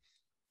 Love Jay? it.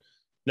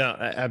 No,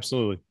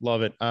 absolutely.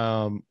 Love it.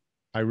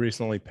 I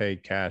recently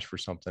paid cash for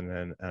something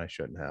and I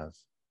shouldn't have.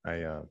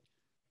 I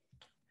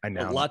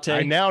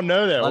now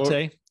know that.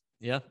 Latte.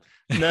 Yeah.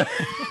 No.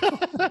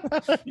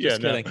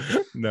 Just kidding.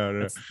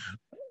 No.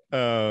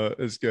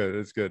 It's good.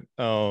 It's good.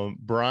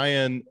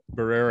 Brian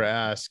Barrera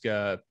asked,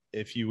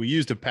 if you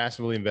used to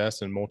passively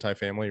invest in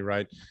multifamily,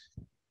 right?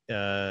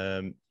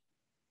 In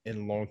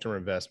long-term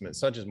investments,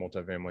 such as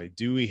multifamily,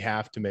 do we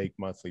have to make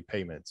monthly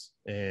payments?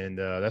 And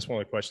that's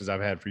one of the questions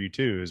I've had for you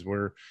too, is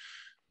we're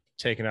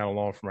taking out a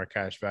loan from our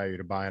cash value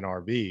to buy an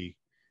RV.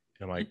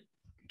 And I'm like,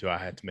 do I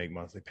have to make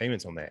monthly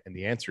payments on that? And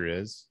the answer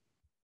is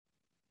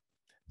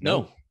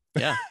no.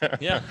 Yeah.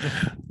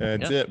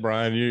 That's it,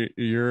 Brian.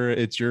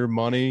 It's your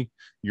money.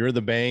 You're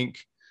the bank.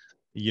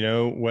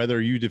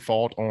 Whether you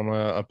default on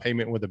a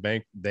payment with a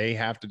bank, they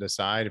have to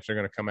decide if they're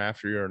going to come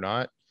after you or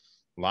not.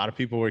 A lot of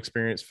people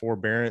experience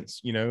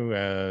forbearance,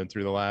 through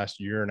the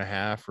last year and a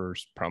half, or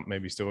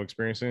maybe still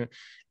experiencing it.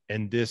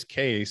 In this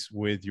case,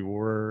 with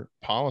your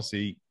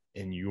policy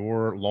and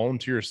your loan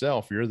to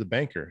yourself, you're the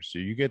banker. So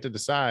you get to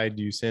decide,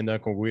 do you send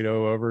Uncle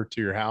Guido over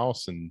to your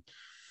house and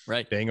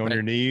bang on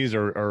your knees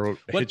or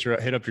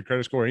hit up your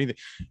credit score or anything?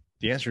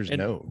 The answer is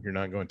no, you're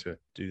not going to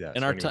do that.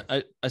 And so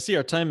I see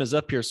our time is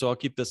up here, so I'll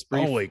keep this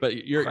brief.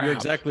 But you're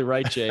exactly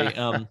right, Jay.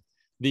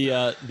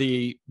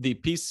 The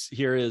piece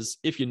here is,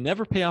 if you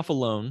never pay off a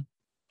loan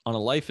on a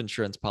life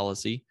insurance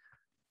policy,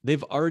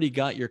 they've already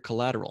got your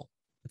collateral.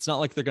 It's not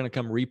like they're going to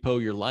come repo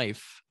your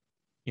life,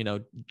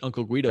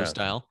 Uncle Guido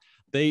style.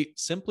 They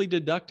simply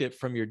deduct it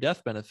from your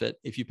death benefit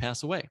if you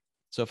pass away.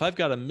 So if I've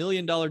got $1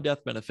 million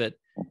death benefit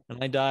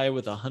and I die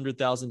with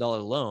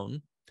 $100,000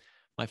 loan,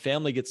 my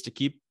family gets to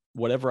keep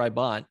whatever I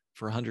bought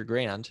for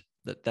 $100,000,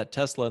 that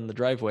Tesla in the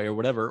driveway or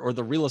whatever, or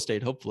the real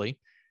estate. Hopefully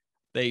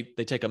they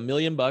take $1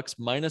 million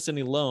minus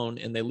any loan,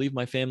 and they leave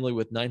my family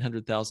with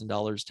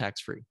 $900,000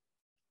 tax-free.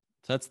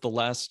 So that's the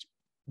last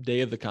day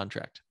of the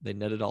contract. They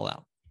net it all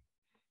out.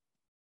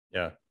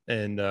 Yeah.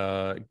 And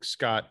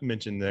Scott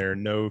mentioned there,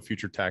 no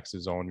future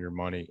taxes on your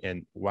money.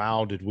 And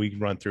wow, did we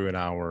run through an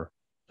hour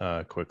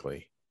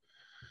quickly.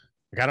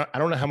 Like, I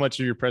don't know how much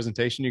of your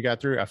presentation you got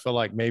through. I feel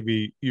like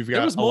maybe you've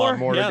got a lot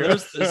more to go.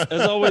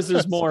 As always,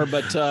 there's more,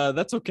 but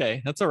that's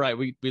okay. That's all right.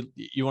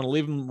 You want to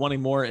leave them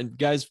wanting more. And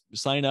guys,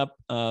 sign up,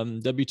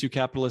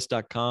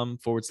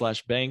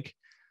 w2capitalist.com/bank.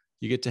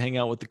 You get to hang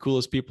out with the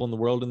coolest people in the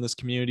world in this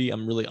community.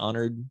 I'm really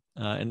honored.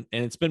 And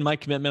it's been my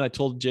commitment. I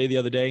told Jay the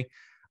other day,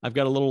 I've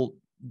got a little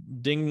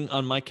ding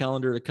on my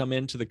calendar to come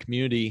into the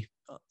community,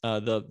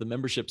 the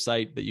membership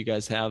site that you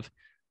guys have.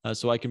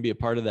 So I can be a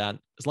part of that.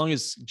 As long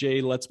as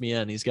Jay lets me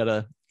in, he's got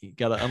to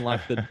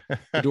unlock the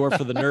door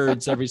for the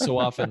nerds every so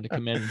often to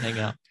come in and hang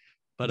out.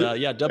 But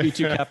yeah,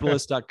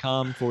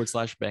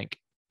 w2capitalist.com/bank.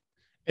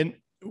 And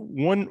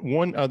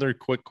One other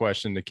quick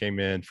question that came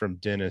in from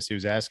Dennis. He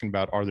was asking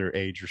about, are there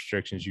age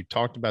restrictions? You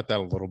talked about that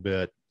a little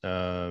bit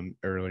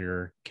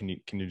earlier. Can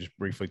you just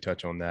briefly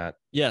touch on that?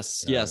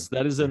 Yes,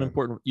 that is an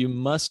important. You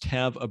must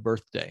have a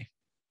birthday.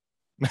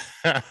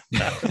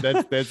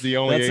 that's the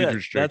only age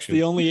restriction. That's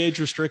the only age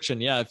restriction.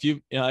 Yeah,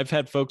 if I've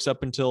had folks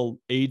up until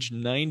age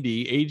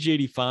 90. Age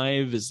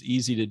 85 is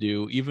easy to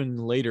do. Even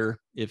later,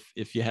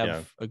 if you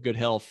have a good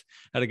health.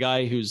 I had a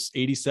guy who's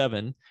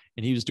 87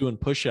 and he was doing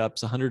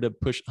push-ups, 100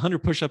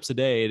 push-ups a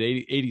day at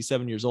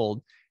 87 years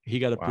old. He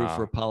got approved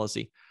for a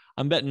policy.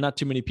 I'm betting not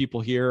too many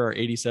people here are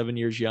 87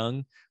 years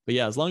young, but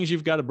yeah, as long as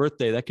you've got a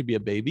birthday, that could be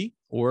a baby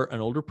or an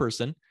older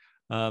person.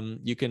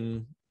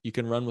 You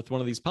can run with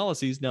one of these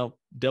policies. Now,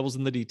 devil's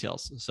in the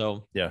details.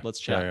 So let's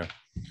chat. Yeah.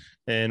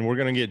 And we're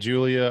going to get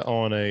Julia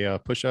on a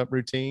push-up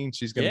routine.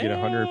 She's going to get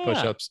 100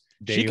 push-ups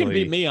daily. She can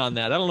beat me on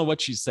that. I don't know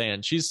what she's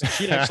saying. She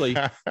actually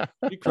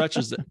she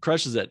crushes it.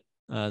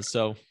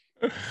 So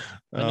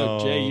I know,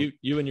 Jay,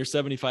 you and your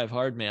 75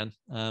 hard, man.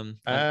 I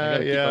got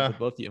to keep up with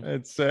both of you.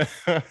 It's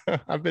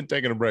I've been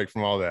taking a break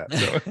from all that.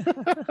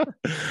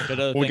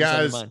 So. Well,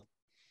 guys,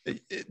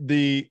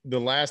 the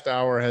last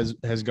hour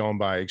has gone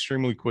by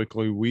extremely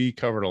quickly. We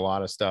covered a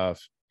lot of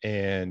stuff,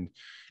 and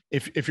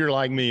if you're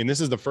like me and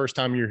this is the first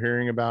time you're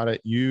hearing about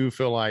it, you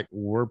feel like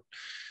the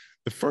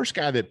first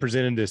guy that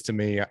presented this to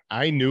me.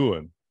 I knew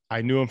him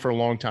for a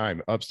long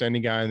time,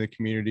 upstanding guy in the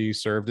community,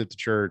 served at the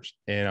church,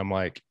 and I'm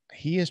like,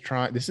 he is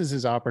trying. This is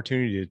his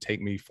opportunity to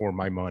take me for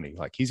my money.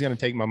 Like, he's going to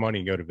take my money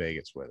and go to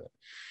Vegas with it.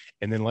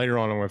 And then later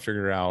on, I'm going to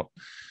figure out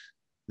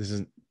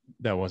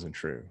that wasn't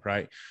true,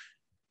 right?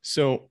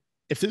 So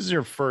if this is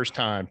your first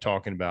time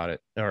talking about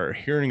it or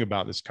hearing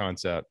about this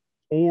concept,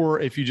 or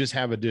if you just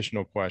have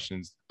additional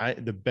questions,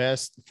 the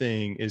best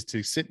thing is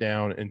to sit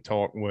down and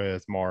talk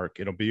with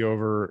Mark. It might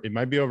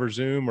be over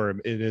Zoom, or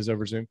it is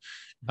over Zoom.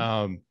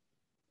 And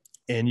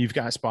you've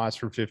got spots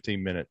for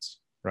 15 minutes,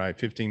 right?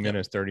 15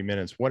 minutes, 30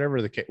 minutes,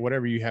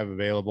 whatever you have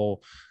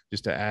available,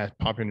 just to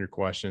pop in your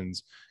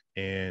questions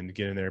and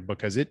get in there.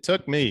 Because it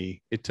took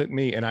me,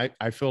 and I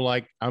feel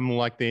like I'm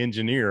like the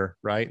engineer,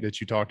 right,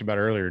 that you talked about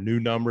earlier, new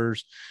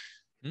numbers.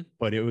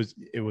 But it was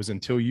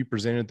until you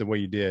presented the way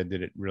you did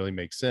that it really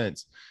makes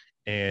sense.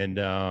 And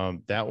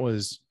that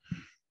was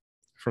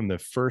from the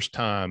first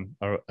time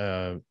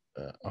a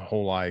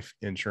whole life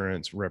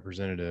insurance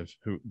representative,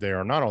 who they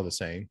are not all the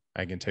same,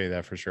 I can tell you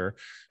that for sure,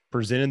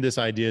 presented this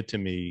idea to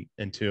me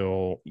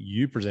until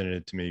you presented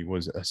it to me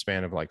was a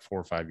span of like 4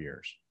 or 5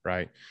 years,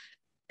 right?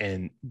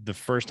 And the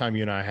first time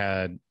you and I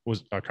had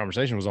our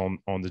conversation was on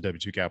the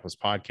W2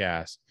 Capitalist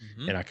podcast.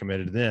 And I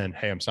committed then,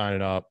 hey, I'm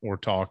signing up, we're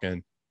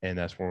talking. And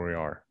that's where we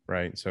are,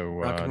 right? So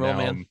rock and roll, now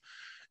man.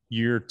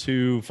 Year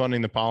 2,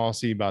 funding the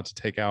policy, about to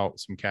take out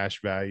some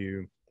cash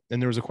value.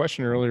 And there was a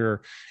question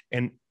earlier,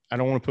 and I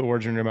don't want to put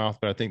words in your mouth,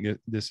 but I think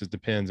that this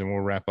depends, and we'll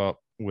wrap up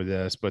with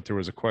this. But there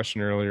was a question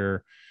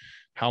earlier: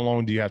 how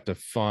long do you have to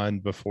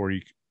fund before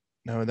you?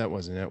 No, that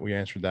wasn't it. We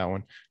answered that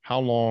one.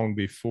 How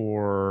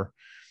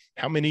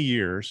many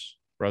years?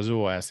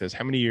 Razul asked this: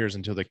 how many years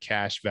until the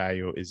cash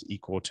value is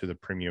equal to the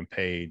premium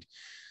paid?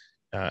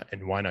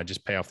 And why not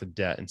just pay off the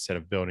debt instead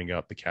of building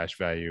up the cash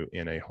value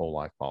in a whole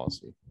life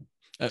policy?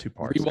 2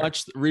 parts.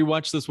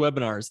 Rewatch this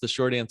webinar is the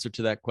short answer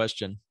to that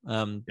question.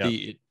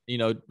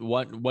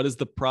 What is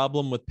the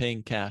problem with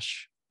paying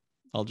cash?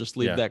 I'll just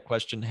leave that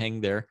question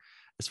hang there.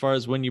 As far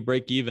as when you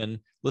break even,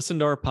 listen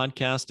to our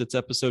podcast. It's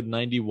episode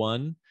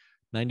 91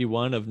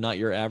 of Not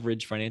Your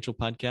Average Financial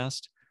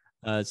Podcast.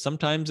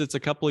 Sometimes it's a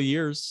couple of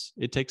years.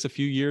 It takes a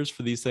few years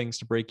for these things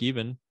to break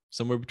even,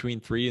 somewhere between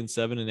 3 and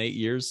 7 and 8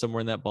 years, somewhere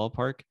in that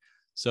ballpark.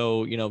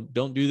 So,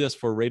 don't do this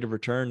for a rate of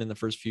return in the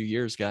first few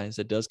years, guys.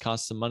 It does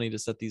cost some money to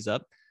set these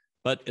up,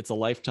 but it's a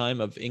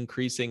lifetime of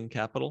increasing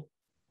capital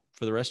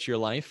for the rest of your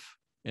life.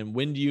 And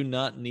when do you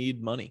not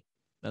need money?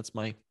 That's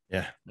my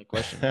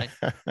question. Right?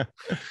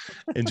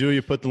 And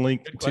Julia put the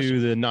link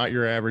to the Not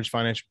Your Average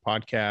Financial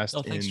Podcast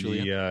thanks, in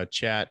Julia. The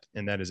chat.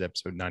 And that is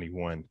episode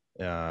 91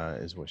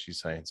 is what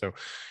she's saying. So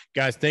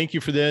guys, thank you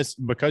for this.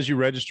 Because you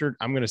registered,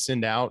 I'm going to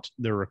send out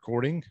the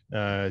recording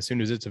as soon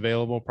as it's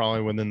available,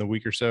 probably within the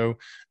week or so.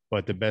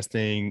 But the best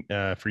thing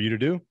for you to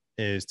do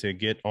is to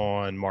get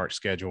on Mark's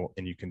schedule,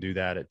 and you can do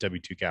that at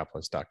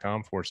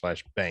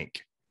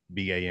w2capitalist.com/bank,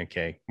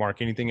 BANK.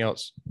 Mark, anything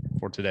else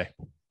for today?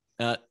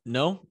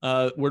 No.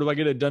 Where do I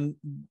get it done?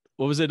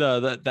 What was it?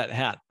 That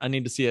hat. I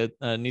need to see it.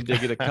 I need to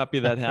get a copy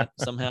of that hat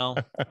somehow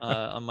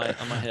on my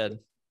head.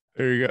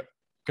 There you go.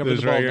 Cover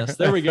the baldness. Right,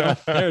 there we go.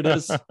 There it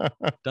is.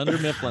 Dunder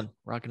Mifflin,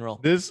 rock and roll.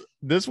 This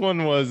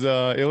one was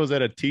it was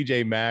at a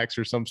TJ Maxx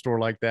or some store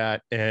like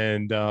that.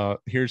 And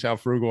here's how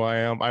frugal I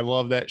am. I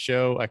love that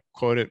show. I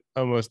quote it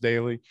almost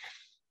daily.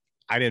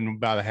 I didn't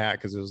buy the hat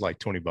because it was like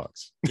 $20.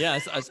 Yeah,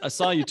 I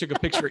saw you took a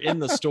picture in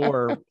the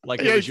store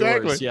like it was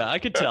yours. Yeah, I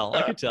could tell.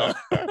 That's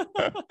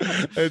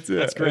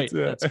great.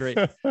 That's great.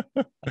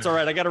 That's all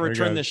right. I got to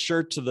return this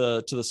shirt to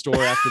the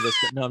store after this.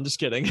 No, I'm just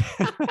kidding.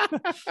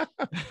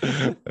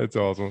 That's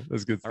awesome.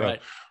 That's good stuff. All right.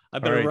 I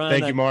better run.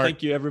 Thank you, Mark.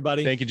 Thank you,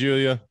 everybody. Thank you,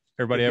 Julia.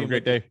 Everybody have a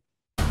great day.